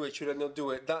 should I do it? Should I not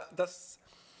do it?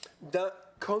 That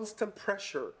constant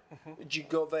pressure you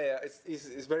go there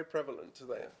is very prevalent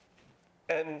today.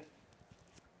 And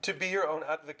to be your own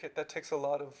advocate, that takes a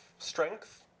lot of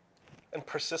strength and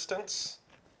persistence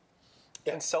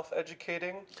and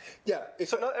self-educating. Yeah.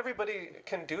 So not everybody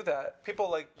can do that. People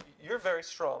like, you're very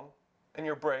strong and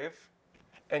you're brave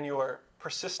and you're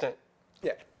persistent.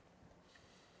 Yeah.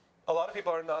 a lot of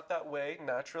people are not that way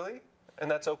naturally, and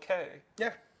that's okay.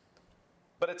 Yeah.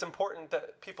 But it's important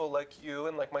that people like you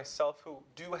and like myself who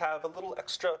do have a little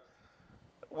extra,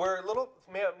 we're a little,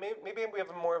 maybe we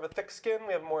have more of a thick skin,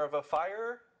 we have more of a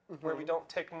fire, where we don't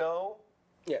take no,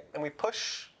 and we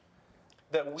push,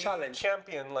 that we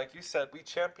champion, like you said, we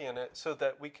champion it so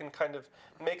that we can kind of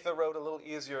make the road a little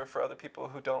easier for other people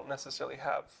who don't necessarily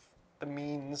have the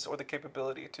means or the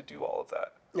capability to do all of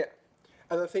that. Yeah.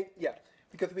 And I think,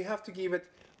 because we have to give it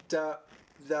the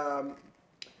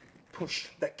push,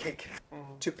 the kick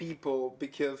to people,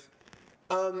 because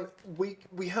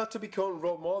we have to become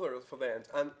role models for them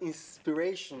and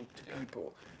inspiration to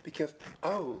people, because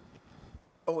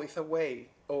it's a way,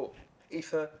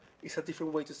 it's a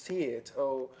different way to see it,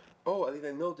 I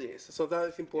didn't know this, so that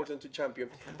is important to champion.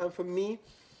 And for me,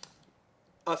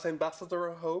 as ambassador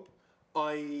of hope,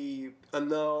 I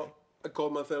call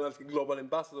myself a global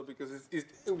ambassador because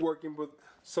it's working with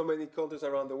so many countries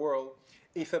around the world.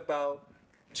 It's about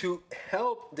to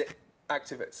help the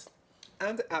activists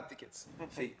and the advocates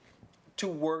to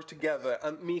work together,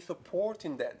 and me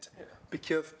supporting that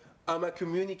because I'm a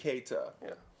communicator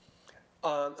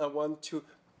and I want to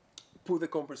put the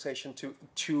conversation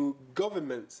to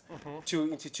governments,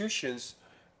 to institutions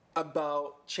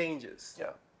about changes.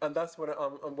 And that's what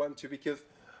I want to, because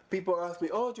people ask me,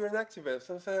 you're an activist.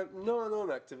 And I say, no, I'm not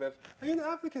an activist. Are you an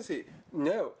advocacy?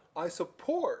 No, I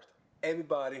support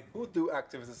everybody who do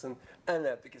activism and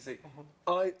advocacy.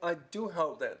 I do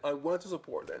help them. I want to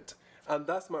support them. And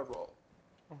that's my role.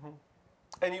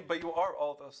 But you are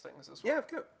all those things as well. Yeah, of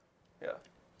course. Yeah.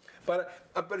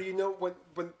 But you know,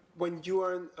 when you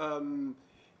are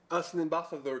as an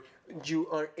ambassador, you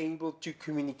are able to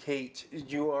communicate.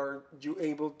 You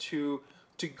able to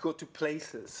go to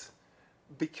places,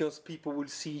 because people will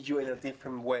see you in a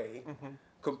different way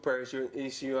compared to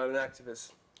if you are an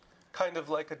activist. Kind of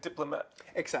like a diplomat.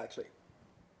 Exactly.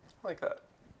 Like that.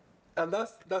 And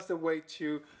that's the way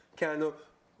to kind of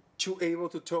to able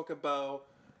to talk about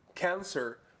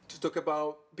cancer, to talk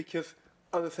about, because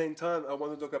at the same time I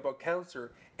want to talk about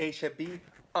cancer, HIV,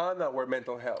 and our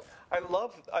mental health. I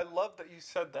love that you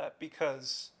said that,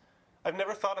 because I've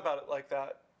never thought about it like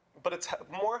that, but it's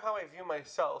more how I view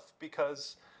myself,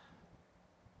 because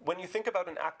when you think about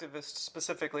an activist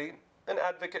specifically, an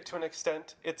advocate to an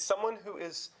extent, it's someone who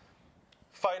is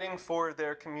fighting for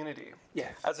their community.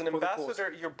 Yes. As an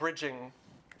ambassador, you're bridging.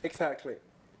 Exactly.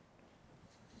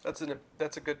 That's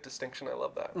a good distinction. I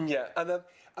love that. Yeah,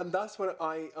 and that's what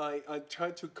I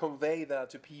try to convey that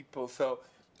to people. So,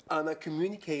 I'm a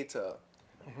communicator.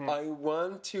 I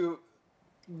want to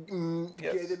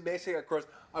get the message across.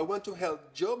 I want to help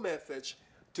your message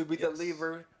to be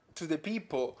delivered to the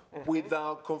people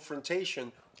without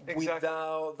confrontation,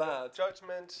 without that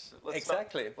judgment. Let's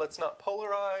not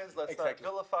polarize. Let's not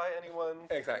vilify anyone.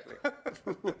 Exactly.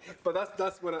 But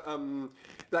that's what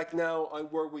like now I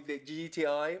work with the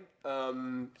GTI.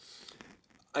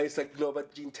 It's a global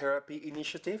gene therapy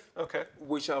initiative. Okay.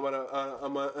 Which I'm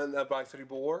an advisory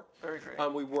board. Very great.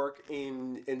 And we work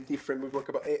in different. We work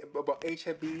about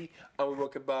HIV, and we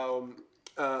work about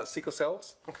sickle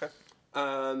cells. Okay.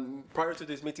 Prior to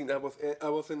this meeting, I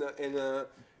was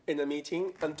in a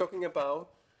meeting and talking about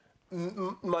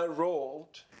my role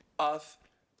as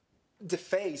the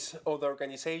face of the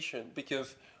organization,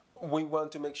 because we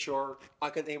want to make sure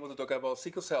I can able to talk about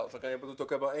sickle cells, I can able to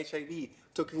talk about HIV,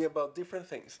 talking about different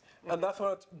things, and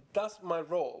that's my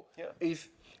role. Yeah.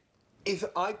 If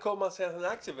I call myself an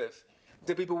activist,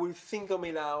 the people will think of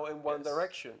me now in one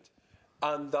direction.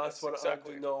 And that's what I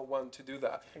do not want to do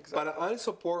that. Exactly. But I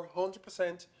support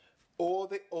 100% all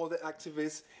the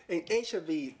activists in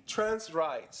HIV, trans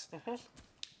rights,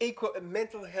 equal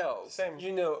mental health. Same.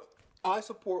 You know, I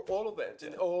support all of it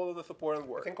and all of the support and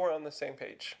work. I think we're on the same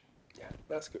page. Yeah,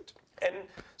 that's good. And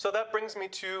so that brings me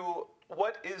to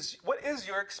what is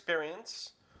your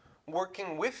experience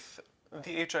working with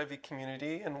the HIV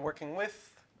community and working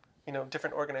with,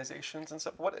 different organizations and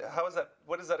stuff? What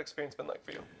has that experience been like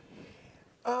for you?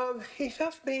 It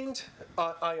has been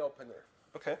an eye-opener.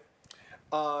 Okay.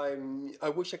 I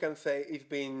wish I can say it's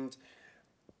been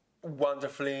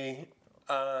wonderfully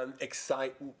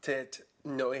excited.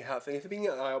 No, it hasn't. It's been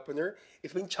an eye-opener.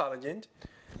 It's been challenging.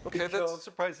 Okay, that's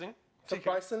surprising.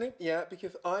 Surprisingly, yeah,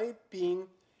 because I've been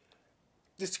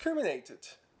discriminated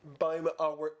by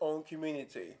our own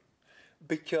community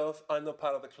because I'm not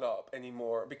part of the club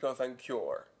anymore, because I'm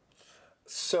queer.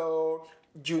 So,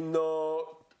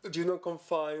 not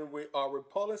confined with our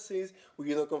policies,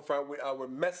 we're not confined with our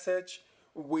message.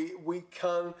 We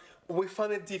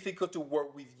find it difficult to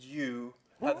work with you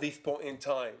at this point in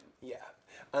time. Yeah.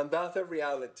 And that's the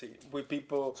reality with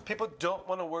people. People don't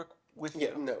want to work with Yeah,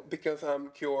 you. no, because I'm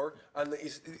cured, and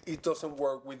it doesn't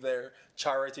work with their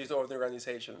charities or their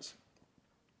organizations.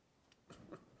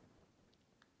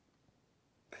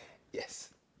 Yes.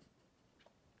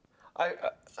 I,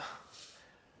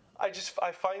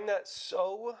 I find that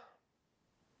so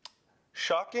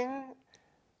shocking.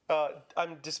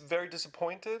 I'm just very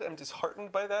disappointed. I'm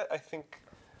disheartened by that. I think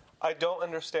I don't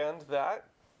understand that.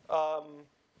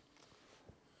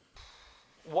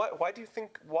 Why do you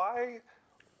think why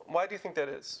do you think that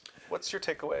is? What's your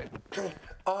takeaway?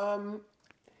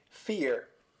 Fear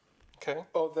Okay.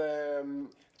 of the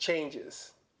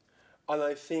changes, and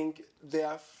I think they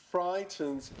are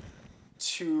frightened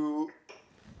to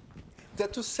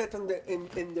that to set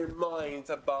in their minds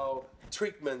about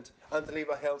treatment and to live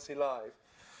a healthy life,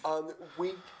 and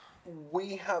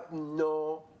we have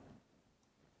no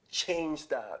change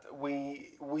that. We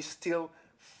still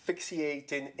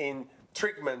fixating in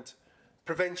treatment,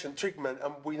 prevention, treatment,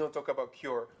 and we don't talk about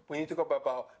cure. We need to talk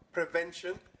about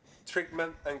prevention,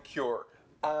 treatment, and cure.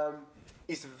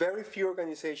 It's very few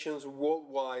organizations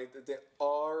worldwide that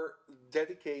are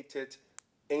dedicated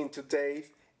in today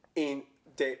in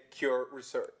the cure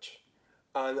research,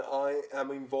 and I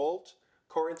am involved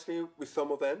currently with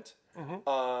some of them.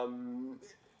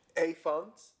 A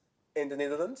funds in the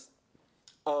Netherlands,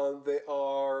 and they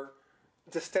are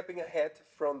just stepping ahead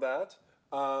from that.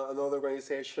 Another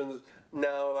organizations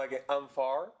now like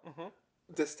ANFAR,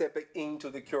 they're stepping into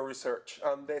the cure research,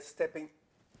 and they're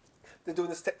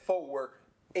doing a step forward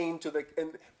into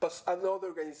but other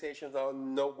organizations are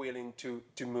not willing to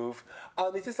move,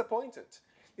 and it's disappointed.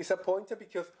 Disappointed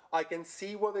because I can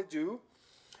see what they do,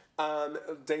 and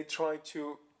they try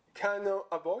to kind of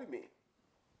avoid me.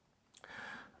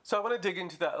 So I want to dig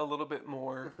into that a little bit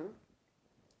more.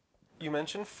 You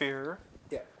mentioned fear,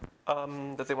 Yeah.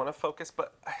 that they want to focus,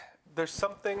 but there's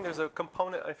a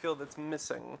component I feel that's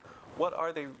missing. What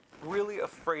are they really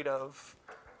afraid of?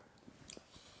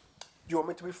 You want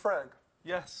me to be frank?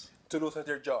 Yes. To lose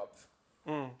their jobs.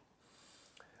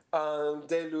 And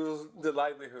they lose the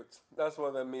livelihood. That's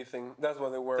what they're missing. That's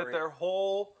what they're worried. That their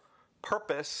whole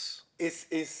purpose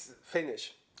is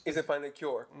finished. Is to find a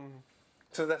cure.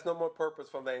 So there's no more purpose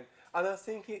for them. And I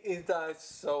think that's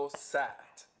so sad.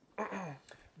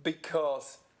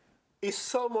 Because it's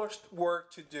so much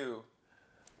work to do.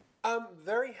 I'm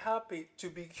very happy to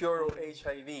be cured of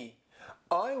HIV.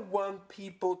 I want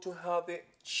people to have the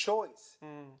choice,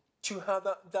 to have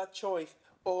that choice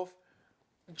of,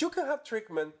 you can have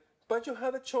treatment, but you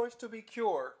have a choice to be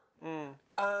cured.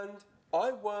 And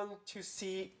I want to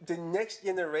see the next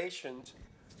generation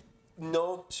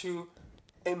not to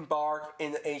embark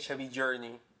in the HIV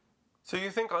journey. So you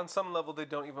think on some level they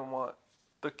don't even want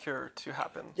the cure to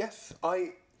happen? Yes,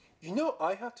 I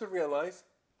have to realize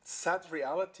sad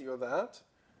reality of that.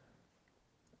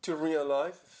 To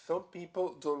realize some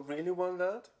people don't really want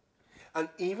that, and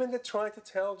even they try to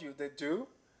tell you they do,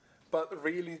 but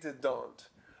really they don't.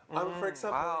 And for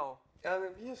example, Wow.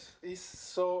 and yes, it's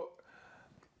so.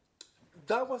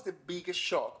 That was the biggest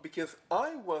shock because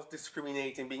I was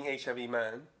discriminating being HIV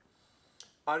man.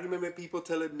 I remember people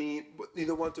telling me you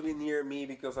don't want to be near me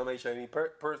because I'm HIV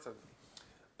person.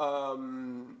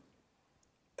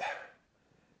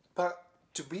 But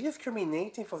to be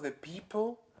discriminating for the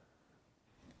people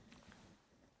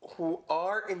who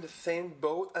are in the same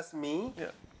boat as me,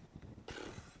 Yeah.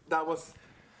 that was.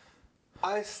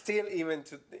 I still even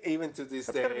to this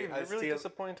That's gotta day. be I really still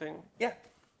disappointing. yeah,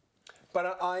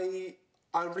 but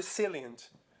I'm resilient.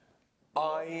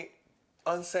 I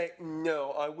say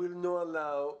no. I will not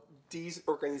allow these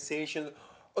organizations,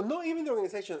 or not even the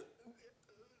organization,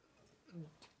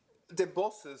 the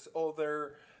bosses or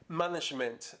their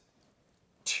management,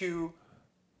 to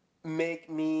make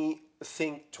me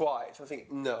think twice. I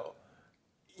think no.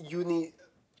 You need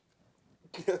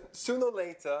sooner or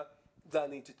later that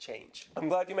need to change. I'm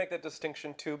glad you make that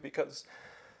distinction too, because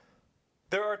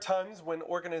there are times when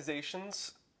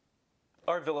organizations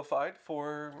are vilified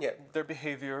for Yeah. their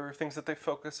behavior, things that they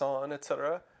focus on,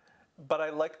 etc. But I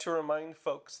like to remind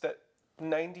folks that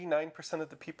 99% of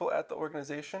the people at the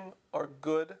organization are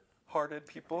good-hearted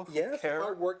people who Yes, care,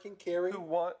 hardworking, caring. who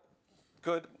want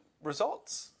good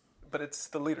results. But it's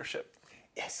the leadership.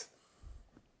 Yes.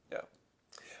 Yeah.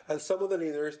 And some of the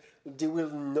leaders, they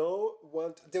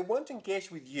want to engage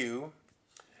with you.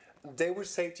 They will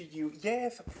say to you,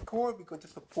 yes, of course, we're going to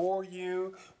support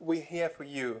you. We're here for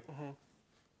you.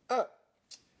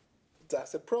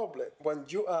 That's a problem. When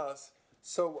you ask,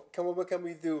 so what can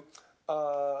we do?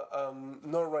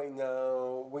 Not right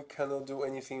now. We cannot do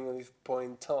anything at this point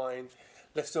in time.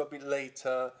 Let's do a bit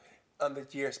later. and the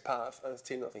years pass and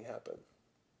still nothing happened.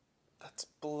 That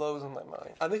blows my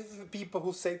mind. And this is the people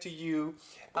who say to you,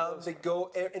 they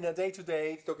go in a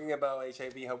day-to-day talking about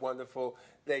HIV, how wonderful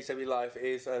the HIV life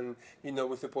is, and,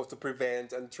 we're supposed to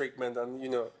prevent and treatment and,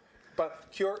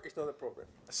 But cure is not a problem.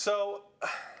 So,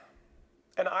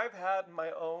 and I've had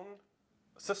my own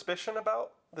suspicion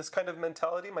about this kind of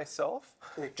mentality myself,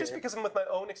 just because I'm with my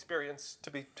own experience,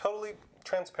 to be totally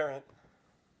transparent.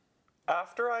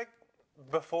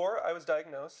 Before I was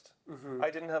diagnosed,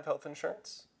 I didn't have health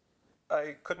insurance.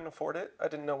 I couldn't afford it. I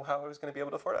didn't know how I was going to be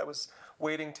able to afford it. I was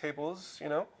waiting tables,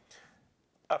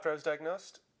 After I was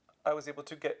diagnosed, I was able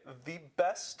to get the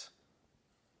best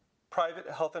private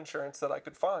health insurance that I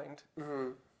could find.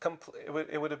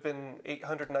 It would have been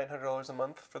 $800, $900 a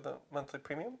month for the monthly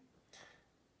premium.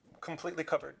 Completely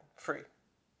covered, free,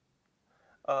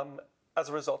 as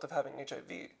a result of having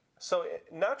HIV. So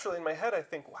naturally in my head, I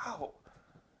think, wow.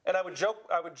 And I would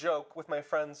joke with my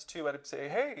friends too. I'd say,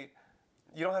 hey,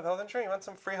 you don't have health insurance? You want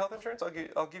some free health insurance?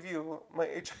 I'll give you my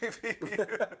HIV.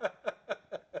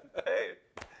 Hey,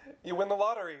 you win the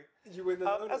lottery. You win the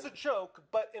lottery. As a joke,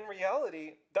 but in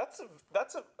reality, that's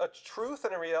a truth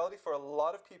and a reality for a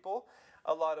lot of people,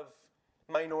 a lot of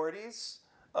minorities,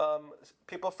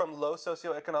 people from low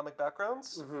socioeconomic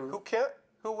backgrounds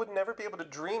who would never be able to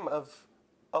dream of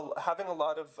having a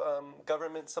lot of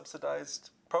government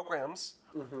subsidized programs.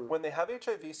 When they have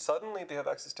HIV, suddenly they have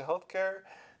access to healthcare.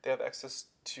 They have access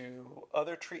to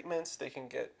other treatments. They can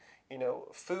get,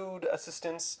 food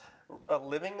assistance,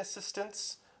 living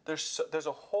assistance. There's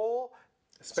a whole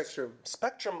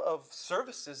spectrum of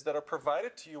services that are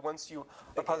provided to you once you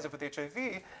are positive with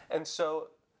HIV. And so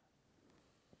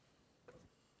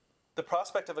the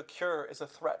prospect of a cure is a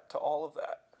threat to all of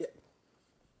that. Yeah.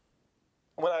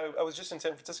 When I was just in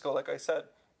San Francisco, like I said,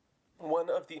 one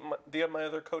of my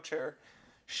other co-chair,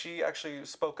 she actually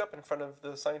spoke up in front of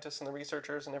the scientists and the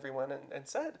researchers and everyone and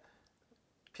said,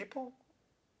 people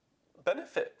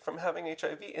benefit from having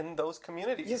HIV in those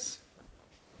communities. Yes.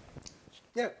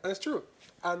 Yeah, that's true.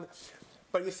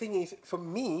 But the thing is, for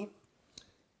me,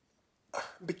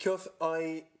 because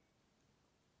I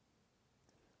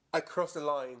crossed the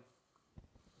line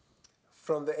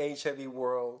from the HIV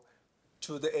world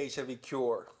to the HIV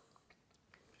cure.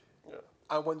 Yeah.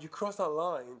 And when you cross that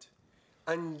line,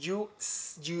 and you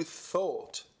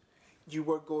thought you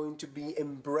were going to be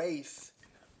embraced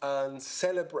and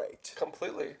celebrate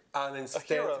Completely. and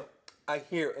instead A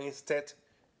hero. Instead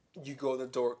you go the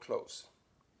door closed.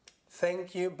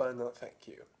 Thank you, but no thank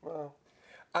you. Wow.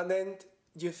 And then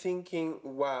you're thinking,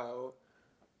 wow,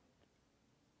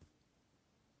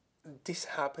 this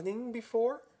happening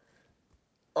before?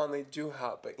 And it do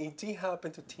happen. It did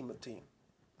happen to Timothy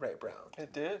Ray Brown.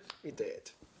 It did? It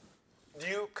did. Do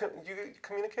you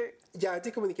communicate? Yeah, I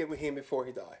did communicate with him before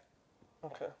he died.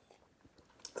 Okay.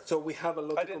 So we have a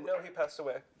lot. I didn't know he passed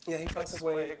away. Yeah, he passed That's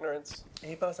away. my ignorance.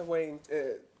 He passed away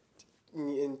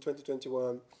in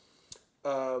 2021,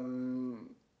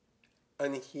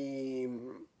 and he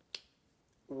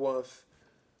was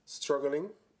struggling,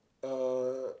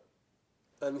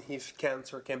 and his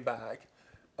cancer came back,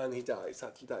 and he died.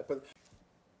 Sadly, died. But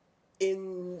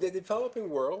in the developing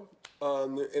world,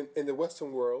 in the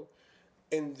Western world,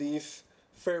 in these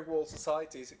third world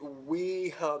societies,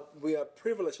 we are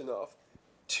privileged enough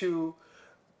to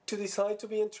decide to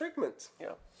be in treatment.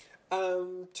 Yeah.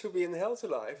 To be in a healthy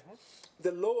life.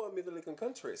 The low and middle income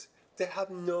countries, they have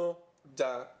no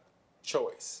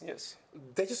choice. Yes.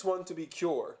 They just want to be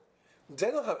cured.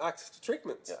 They don't have access to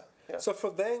treatment. Yeah. Yeah. So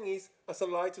for them, it's as a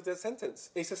life to death sentence.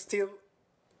 It's still,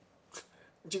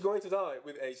 you're going to die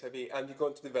with HIV and you're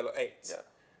going to develop AIDS. Yeah.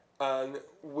 And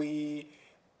we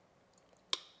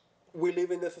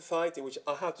live in a society which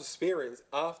I had to experience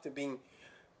after being,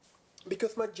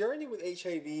 because my journey with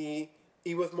HIV,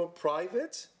 it was more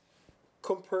private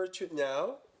compared to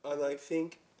now, and I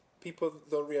think people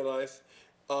don't realize,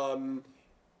 I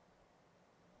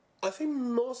think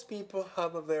most people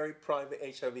have a very private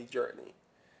HIV journey.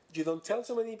 You don't tell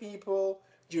so many people,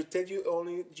 you tell you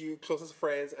only your closest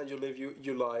friends, and you live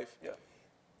your life. Yeah.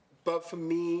 But for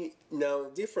me, now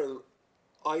different,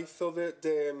 I thought that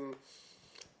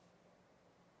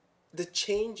the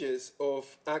changes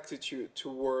of attitude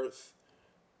towards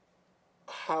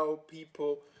how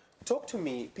people talk to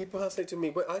me. People have said to me,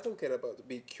 "But I don't care about the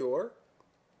big cure."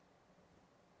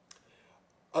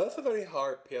 That's a very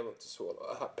hard pill to swallow.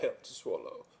 A hard pill to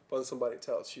swallow when somebody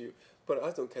tells you, "But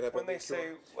I don't care about When they the cure.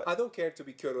 say, what? I don't care to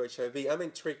be cured of HIV. I'm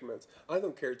in treatment. I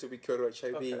don't care to be cured of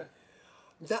HIV." Okay.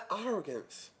 That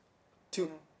arrogance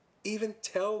to even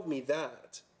tell me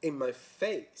that in my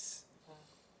face.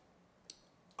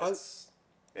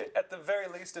 At the very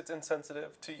least, it's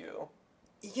insensitive to you.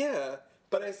 Yeah,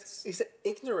 but it's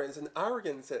ignorance and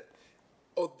arrogance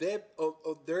of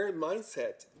their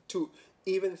mindset to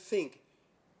even think.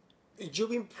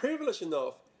 You've been privileged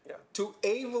enough Yeah. to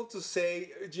able to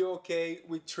say you're okay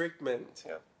with treatment.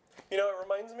 Yeah. You know, it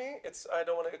reminds me, I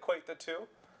don't want to equate the two,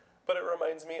 but it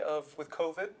reminds me of with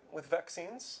COVID, with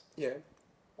vaccines. Yeah.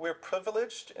 We're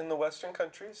privileged in the Western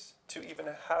countries to even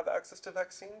have access to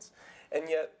vaccines, and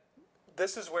yet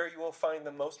this is where you will find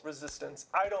the most resistance.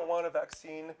 I don't want a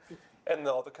vaccine, and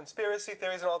all the conspiracy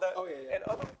theories and all that. Oh, yeah, yeah. And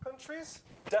other countries,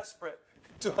 desperate.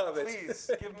 To have it. Please,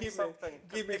 give me something.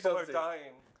 Give me people something. are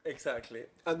dying. Exactly.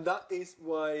 And that is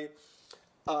why,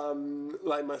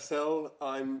 like myself,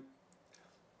 I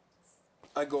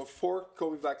got 4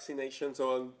 COVID vaccinations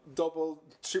on double,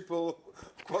 triple,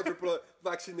 quadruple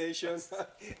vaccinations.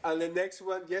 And the next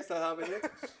one, yes, I have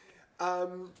it.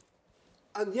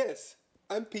 And yes,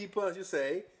 and people, as you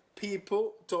say,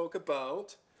 people talk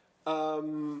about,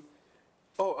 oh,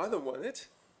 I don't want it.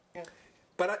 Yeah.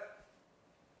 But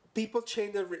people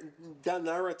change that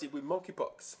narrative with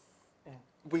monkeypox.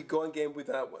 We go again with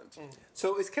that one.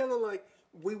 So it's kind of like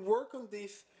we work on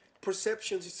these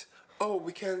perceptions. It's,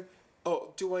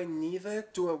 do I need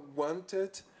it? Do I want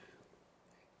it?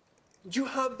 You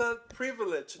have that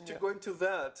privilege to go into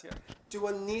that. Yeah. Do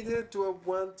I need it? Do I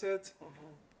want it?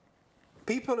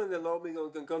 People in the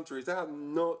low-income countries, they have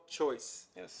no choice.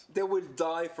 Yes. They will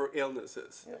die for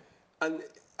illnesses. Yeah.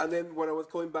 And then when I was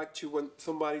going back to when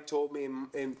somebody told me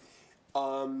in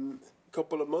a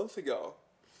couple of months ago,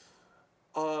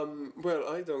 well,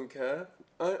 I don't care.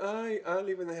 I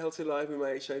live in a healthy life with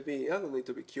my HIV. I don't need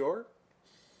to be cured.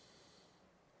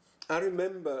 I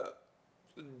remember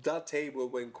that table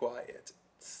went quiet,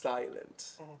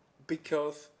 silent,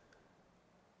 because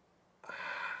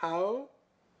how?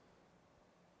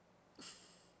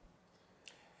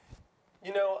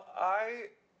 You know,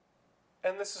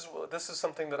 and this is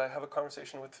something that I have a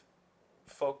conversation with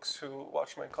folks who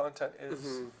watch my content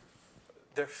is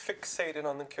they're fixated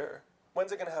on the cure.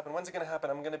 When's it going to happen? When's it going to happen?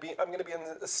 I'm going to be in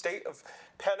a state of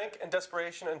panic and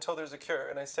desperation until there's a cure.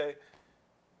 And I say,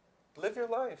 live your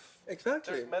life.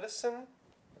 Exactly. There's medicine.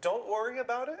 Don't worry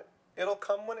about it. It'll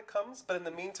come when it comes. But in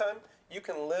the meantime, you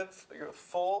can live your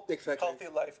full, healthy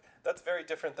life. That's very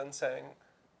different than saying,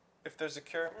 if there's a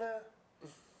cure,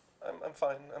 I'm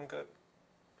fine. I'm good.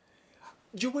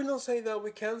 You will not say that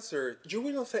with cancer. You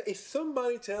will not say, if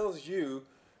somebody tells you,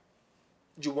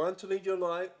 you want to live your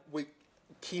life with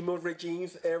chemo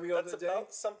regimes every other day. That's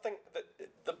about something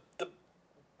that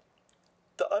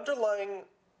the underlying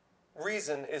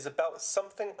reason is about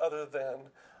something other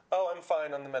than, oh, I'm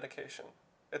fine on the medication.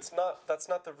 That's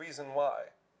not the reason why.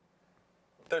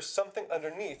 There's something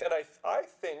underneath, and I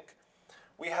think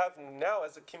we have now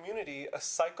as a community a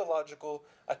psychological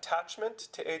attachment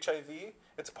to HIV.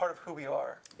 It's a part of who we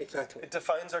are. Exactly. It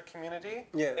defines our community.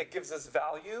 Yeah. It gives us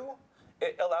value.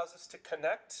 It allows us to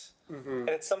connect. And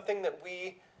it's something that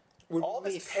all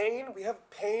this pain, we have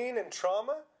pain and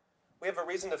trauma, we have a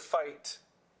reason to fight.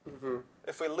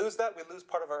 If we lose that, we lose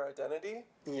part of our identity.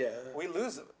 Yeah. We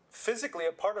lose physically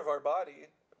a part of our body.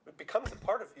 It becomes a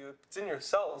part of you. It's in your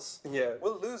cells. Yeah.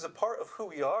 We'll lose a part of who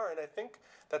we are, and I think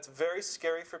that's very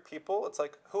scary for people. It's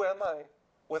like, who am I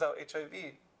without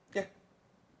HIV? Yeah.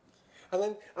 And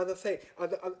then, as I say,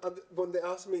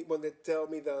 when they tell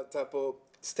me that type of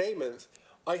statements,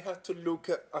 I have to look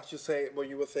at, as you say, what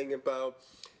you were saying about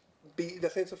the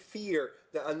sense of fear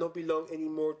that I don't belong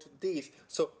anymore to this.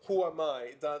 So who am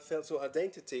I? That sense of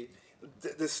identity,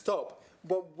 the stop.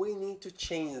 But we need to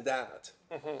change that.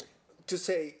 To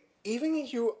say, even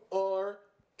if you are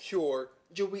cured,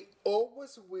 you will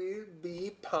always will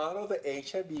be part of the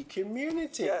HIV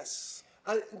community. Yes.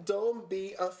 And don't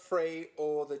be afraid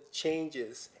of the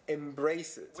changes.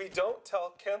 Embrace it. We don't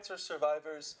tell cancer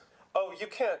survivors, oh,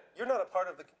 you're not a part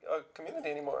of the community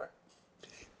anymore.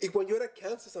 When you're a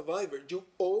cancer survivor, you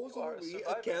also are a be a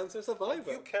survivor. cancer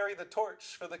survivor. You carry the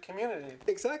torch for the community.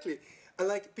 Exactly. And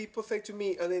like people say to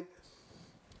me, and then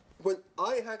when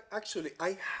I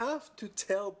have to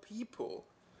tell people,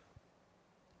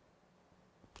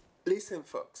 listen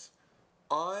folks,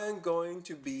 I am going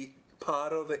to be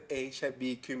part of the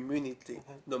HIV community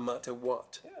no matter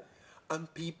what. Yeah.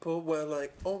 And people were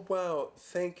like, oh wow,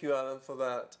 thank you Alan for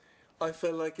that. I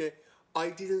felt like I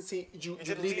didn't see you. You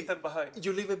didn't leave them behind.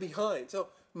 You leave it behind. So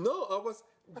no,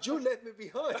 you left me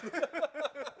behind.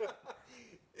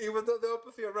 It was not the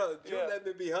opposite around. You left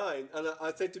me behind. And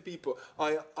I said to people,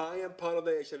 I am part of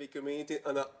the HIV community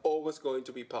and I'm always going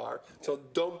to be part. So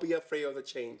don't be afraid of the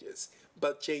changes.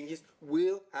 But changes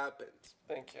will happen.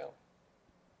 Thank you.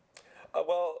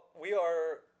 Well, we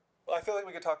are Well, I feel like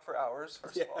we could talk for hours,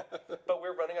 first of all, but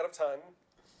we're running out of time.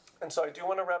 And so I do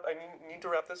want to wrap. I need to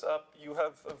wrap this up. You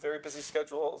have a very busy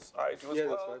schedule. I do as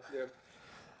well. That's fine.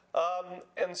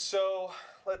 Yeah. And so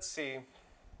let's see.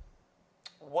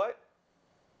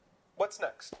 What's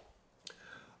next?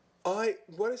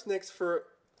 What is next for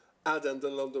Adam, the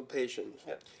London patient,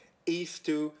 is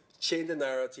to change the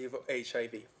narrative of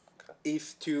HIV.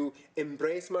 Is to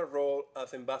embrace my role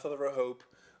as ambassador of hope,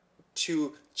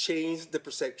 to change the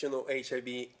perception of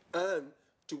HIV, and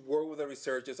to work with the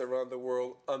researchers around the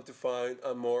world and to find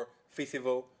a more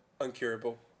feasible and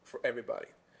curable for everybody.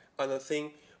 And I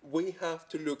think we have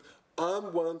to look. I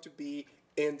want to be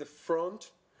in the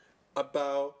front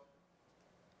about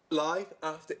life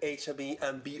after HIV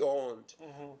and beyond.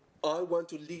 I want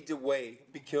to lead the way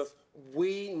because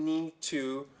we need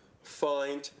to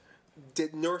find the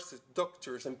nurses,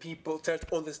 doctors, and people start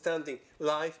understanding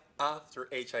life after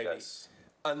HIV. Yes.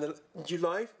 And your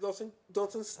life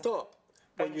doesn't stop.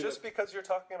 And just because you're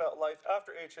talking about life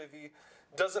after HIV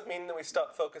doesn't mean that we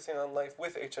stop focusing on life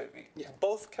with HIV. Yeah.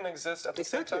 Both can exist at the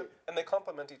same time, and they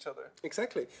complement each other.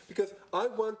 Exactly. Because I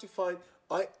want to find,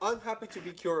 I'm happy to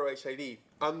be cured of HIV.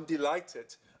 I'm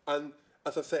delighted. And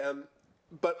as I say,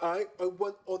 but I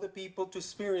want other people to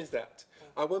experience that.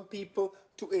 I want people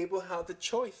to able have the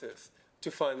choices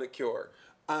to find a cure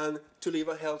and to live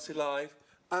a healthy life.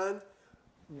 And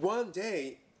one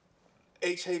day,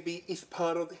 HIV is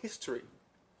part of the history.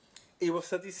 It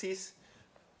was a disease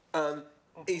and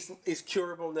is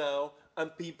curable now,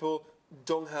 and people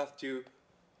don't have to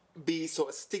be so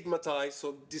stigmatized,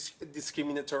 so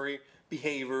discriminatory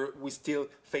behavior. We still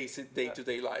face it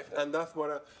day-to-day life. And that's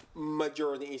what my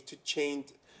journey is, to change.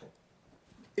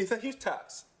 It's a huge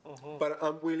task, but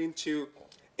I'm willing to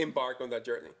embark on that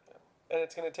journey. And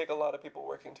it's going to take a lot of people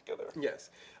working together. Yes.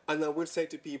 And I will say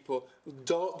to people,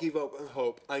 don't give up on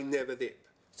hope. I never did.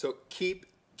 So keep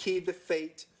the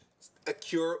faith. A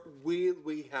cure will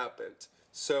happen.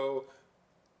 So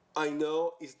I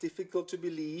know it's difficult to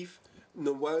believe,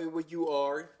 no matter where you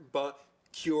are, but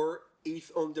cure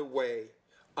is on the way.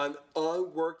 And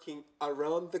I'm working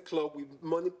around the clock with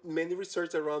many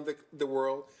research around the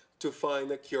world to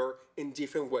find a cure in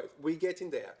different ways. We're getting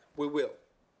there. We will.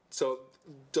 So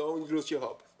don't lose your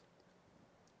hope.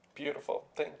 Beautiful.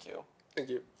 Thank you. Thank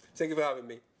you. Thank you for having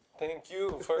me. Thank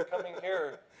you for coming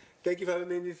here. Thank you for having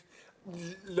me in this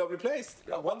lovely place.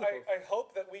 Wonderful. I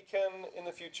hope that we can, in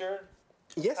the future,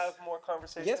 have more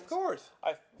conversations. Yes, of course.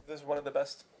 This is one of the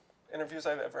best interviews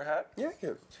I've ever had. Yeah,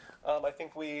 good. I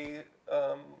think we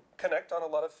connect on a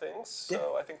lot of things,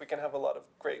 so I think we can have a lot of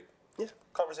great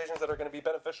conversations that are going to be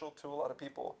beneficial to a lot of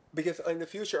people. Because in the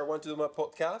future, I want to do my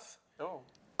podcast. Oh.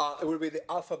 It will be the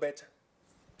alphabet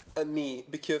and me,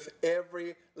 because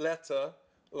every letter,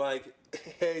 like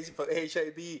H for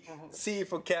HIV, C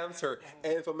for cancer,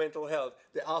 N for mental health,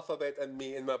 the alphabet and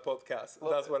me in my podcast.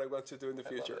 That's what I want to do in the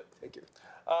future. Thank you.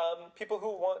 People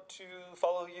who want to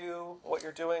follow you, what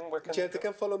you're doing, where can they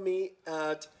can follow me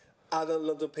at Adam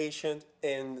London Patient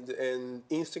in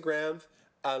Instagram,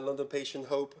 at London Patient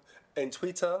Hope and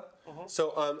Twitter.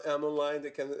 So I'm online.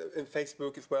 They can in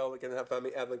Facebook as well. They can find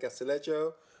me Adam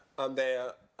Castillejo. I'm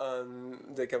there, and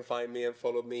they can find me and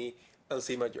follow me and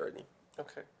see my journey.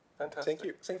 Okay, fantastic. Thank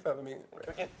you. Thanks for having me.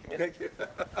 Okay. Thank you.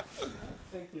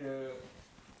 Thank you.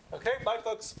 Okay, bye,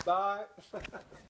 folks. Bye.